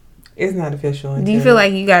 It's not official. Do you feel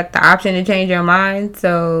like you got the option to change your mind?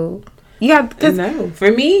 So you got no.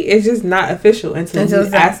 For me, it's just not official until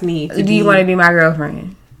you ask me. Do you want to be my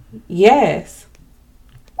girlfriend? Yes.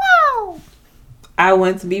 Wow. I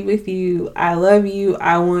want to be with you. I love you.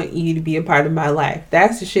 I want you to be a part of my life.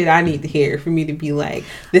 That's the shit I need to hear for me to be like,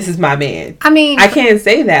 this is my man. I mean, I can't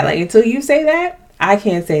say that. Like, until you say that, I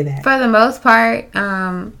can't say that. For the most part,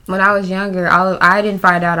 when I was younger, I didn't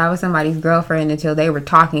find out I was somebody's girlfriend until they were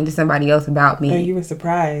talking to somebody else about me. Oh, you were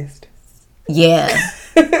surprised. Yeah.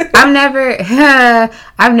 I've never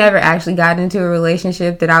actually gotten into a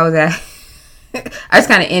relationship that I was at. I just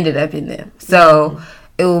kind of ended up in them. So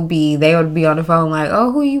they would be on the phone like,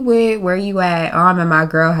 oh, who you with? Where you at? Oh, I'm in my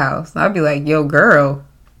girl house. And I'd be like, yo, girl.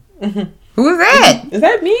 Who is that? Is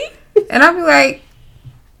that me? And I'd be like,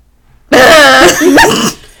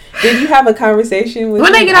 did you have a conversation with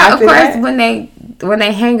when they get out? Of course, that? when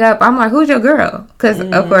they hang up, I'm like, who's your girl? Because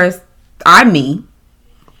of course I'm me.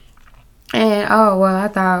 And oh well,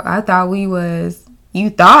 I thought we was.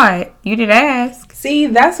 You thought you didn't ask. See,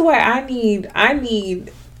 that's why I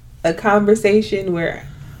need a conversation where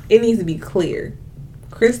it needs to be clear,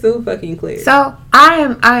 crystal fucking clear. So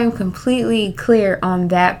I am completely clear on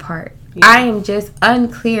that part. Yeah. I am just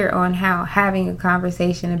unclear on how having a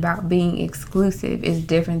conversation about being exclusive is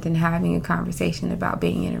different than having a conversation about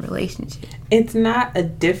being in a relationship. It's not a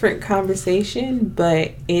different conversation,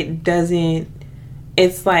 but it doesn't.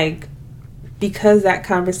 It's like, because that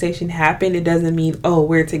conversation happened, it doesn't mean, oh,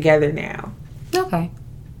 we're together now. Okay.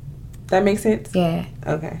 That makes sense? Yeah.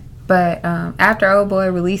 Okay. But after old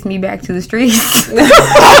boy released me back to the streets. Shut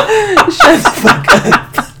the fuck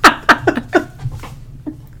up.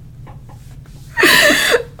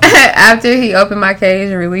 After he opened my cage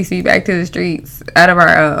and released me back to the streets out of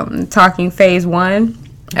our talking phase 1.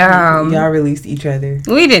 Y'all released each other.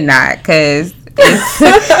 We did not, because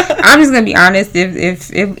I'm just gonna be honest.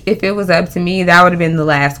 If it was up to me, that would have been the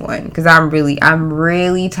last one. Because I'm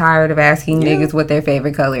really tired of asking niggas what their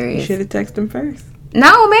favorite color is. You should have texted them first.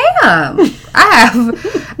 No, ma'am.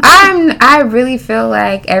 I really feel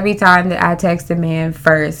like every time that I text a man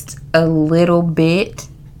first, a little bit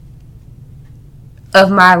of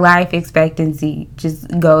my life expectancy just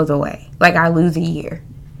goes away. Like, I lose a year.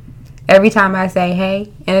 Every time I say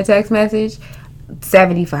hey in a text message,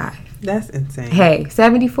 75. That's insane. Hey,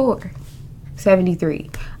 74. 73.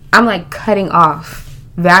 I'm like cutting off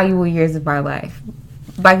valuable years of my life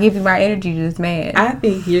by giving my energy to this man. I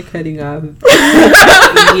think you're cutting off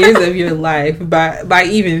years of your life by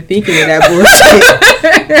even thinking of that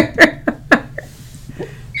bullshit.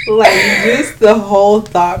 Like, just the whole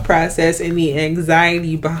thought process and the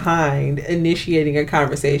anxiety behind initiating a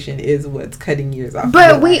conversation is what's cutting years off.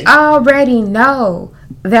 But we already know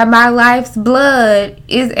that my life's blood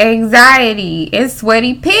is anxiety and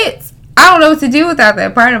sweaty pits. I don't know what to do without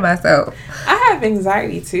that part of myself. I have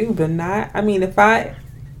anxiety too, but not. I mean, if I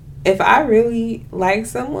really like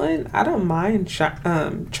someone, I don't mind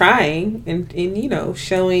trying and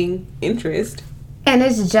showing interest. And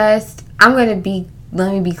it's just,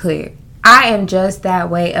 let me be clear. I am just that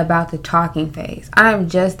way about the talking phase. I am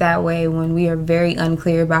just that way when we are very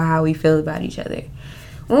unclear about how we feel about each other.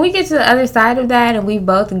 When we get to the other side of that and we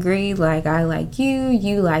both agree, like, I like you,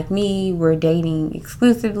 you like me, we're dating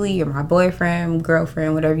exclusively, you're my boyfriend,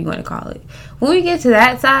 girlfriend, whatever you want to call it. When we get to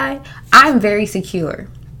that side, I'm very secure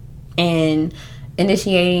in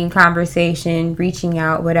initiating conversation, reaching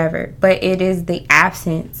out, whatever. But it is the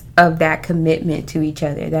absence of that commitment to each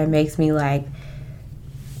other that makes me like,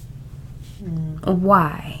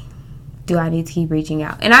 why do I need to keep reaching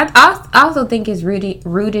out? And I also think it's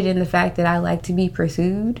rooted in the fact that I like to be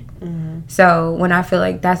pursued. Mm-hmm. So when I feel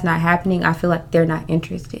like that's not happening, I feel like they're not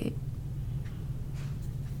interested.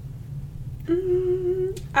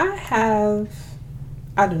 I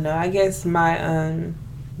don't know. I guess my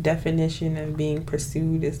definition of being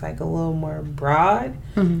pursued is like a little more broad,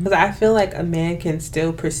 because I feel like a man can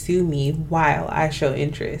still pursue me while I show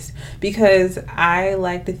interest, because I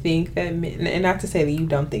like to think that men, and not to say that you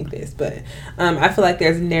don't think this, but I feel like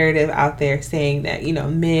there's a narrative out there saying that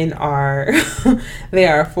men are they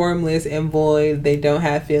are formless and void, they don't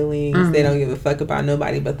have feelings, they don't give a fuck about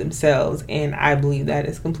nobody but themselves, and I believe that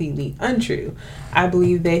is completely untrue. I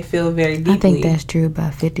believe they feel very deeply. I think that's true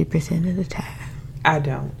about 50% of the time. I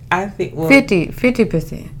don't. I think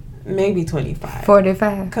 50%. Maybe 25.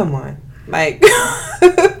 45. Come on. Like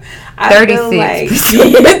 36%.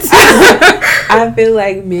 I feel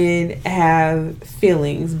like men have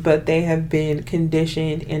feelings, but they have been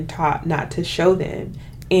conditioned and taught not to show them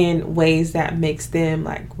in ways that makes them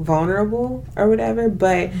like vulnerable or whatever.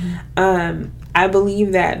 But I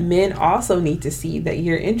believe that men also need to see that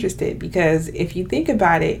you're interested, because if you think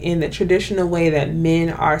about it, in the traditional way that men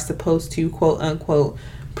are supposed to, quote unquote,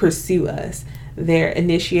 pursue us, they're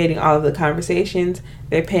initiating all of the conversations,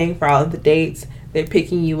 they're paying for all of the dates, they're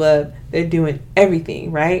picking you up, they're doing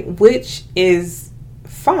everything, right? Which is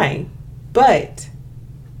fine, but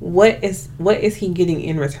what is he getting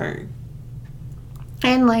in return?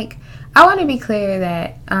 And like, I want to be clear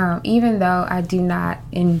that even though I do not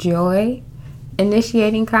enjoy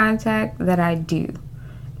initiating contact, that I do.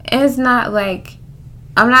 It's not like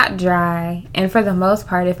I'm not dry, and for the most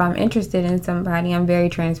part, if I'm interested in somebody, I'm very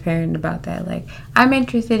transparent about that. Like, I'm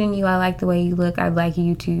interested in you, I like the way you look, I'd like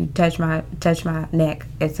you to touch my neck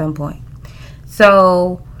at some point.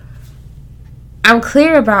 So I'm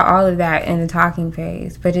clear about all of that in the talking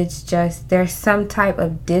phase, but it's just there's some type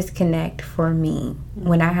of disconnect for me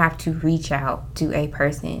when I have to reach out to a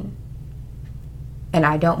person and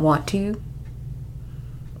I don't want to.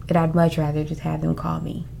 But I'd much rather just have them call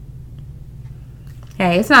me.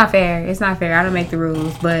 Hey, it's not fair. It's not fair. I don't make the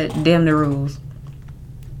rules, but them the rules.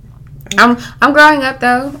 I'm growing up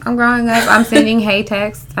though. I'm sending hey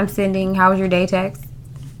texts. I'm sending how was your day texts.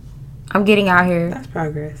 I'm getting out here. That's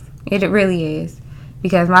progress. It really is.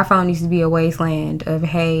 Because my phone used to be a wasteland of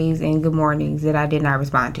heys and good mornings that I did not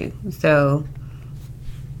respond to. So,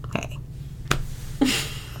 hey.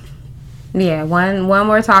 Yeah, one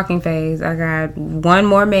more talking phase. I got one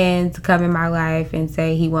more man to come in my life and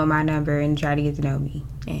say he want my number and try to get to know me.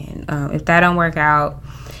 And if that don't work out,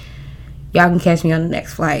 y'all can catch me on the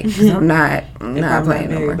next flight. Cause I'm not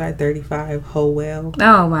playing no more. By 35, well.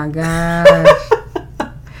 Oh my gosh.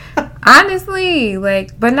 Honestly,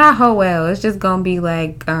 like, but not well. It's just gonna be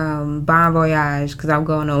like bon voyage because I'm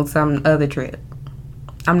going on some other trip.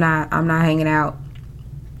 I'm not hanging out.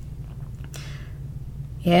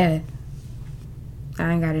 Yeah.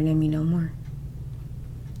 I ain't got it in me no more.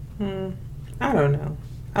 I don't know.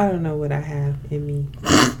 I don't know what I have in me.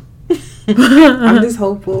 I'm just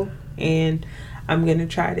hopeful, and I'm going to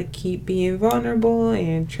try to keep being vulnerable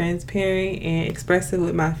and transparent and expressive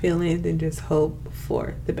with my feelings and just hope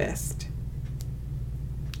for the best.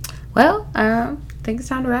 Well, I think it's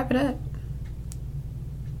time to wrap it up.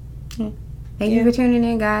 Yeah. Thank you for tuning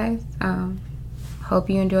in, guys. Hope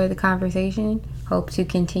you enjoyed the conversation. Hope to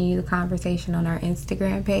continue the conversation on our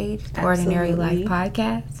Instagram page, the Ordinary Life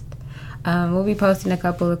Podcast. We'll be posting a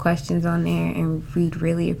couple of questions on there, and we'd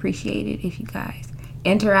really appreciate it if you guys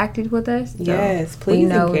interacted with us. So yes, please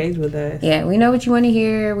engage with us. Yeah, we know what you want to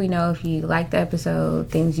hear. We know if you like the episode,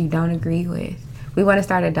 things you don't agree with. We want to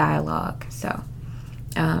start a dialogue. So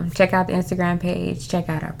check out the Instagram page. Check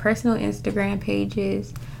out our personal Instagram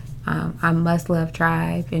pages. I Must Love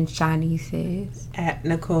Tribe, and Shanice is at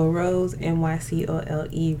Nicole Rose,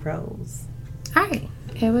 NYCOLE Rose. All right.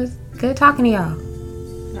 It was good talking to y'all.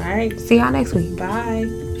 All right. See y'all next week. Bye.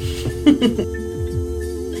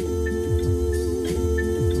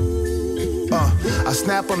 I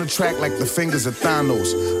snap on the track like the fingers of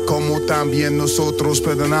Thanos. Como también nosotros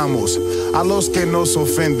perdonamos a los que nos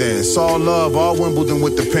ofenden. It's all love, all Wimbledon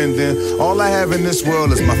with the pendant. All I have in this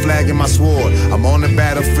world is my flag and my sword. I'm on the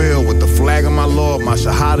battlefield with the flag of my Lord. My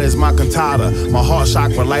shahada is my cantata. My heart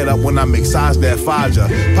chakra light up when I make size that faja.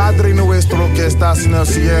 Padre nuestro que estás en el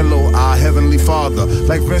cielo, our heavenly Father.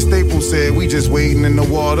 Like Vince Staples said, we just wading in the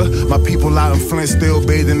water. My people out in Flint still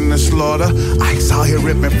bathing in the slaughter. Ice out here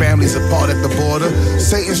ripping families apart at the border.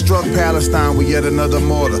 Satan struck Palestine with yet another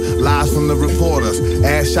mortar. Lies from the reporters.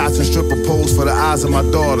 Ass shots and stripper poles for the eyes of my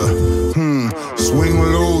daughter. Swing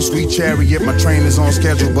low, sweet chariot. My train is on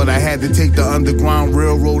schedule, but I had to take the Underground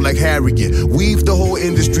Railroad like Harriet. Weave the whole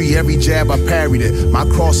industry, every jab I parried it. My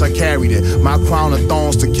cross I carried it. My crown of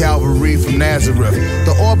thorns to Calvary from Nazareth.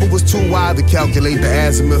 The orbit was too wide to calculate the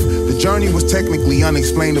azimuth. The journey was technically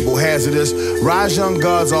unexplainable, hazardous. Rise, young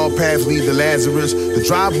gods, all paths lead to Lazarus. The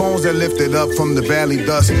dry bones that lifted up from the valley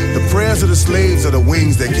dust. The prayers of the slaves are the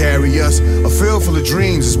wings that carry us. A field full of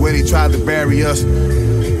dreams is where they tried to bury us.